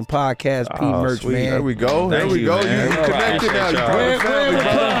give you some podcast P merch, sweet. There man. we go. Thank There we you, go. man. You connected now. You part of the family, Where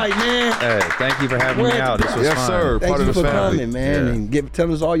bro. Pride, man? Hey, thank you for having me out. This was Yes, fun. sir. Thank Part you of the for family. coming, man, Yeah. and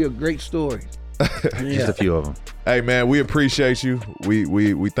telling us all your great stories. Just a few of them. Hey man, we appreciate you.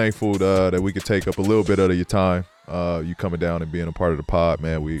 We thankful that we could take up a little bit of your time. You coming down and being a part of the pod,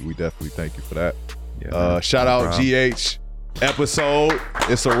 man. We definitely thank you for that. Yeah, Shout out GH episode.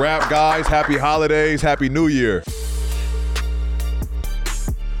 It's a wrap, guys. Happy holidays. Happy New Year.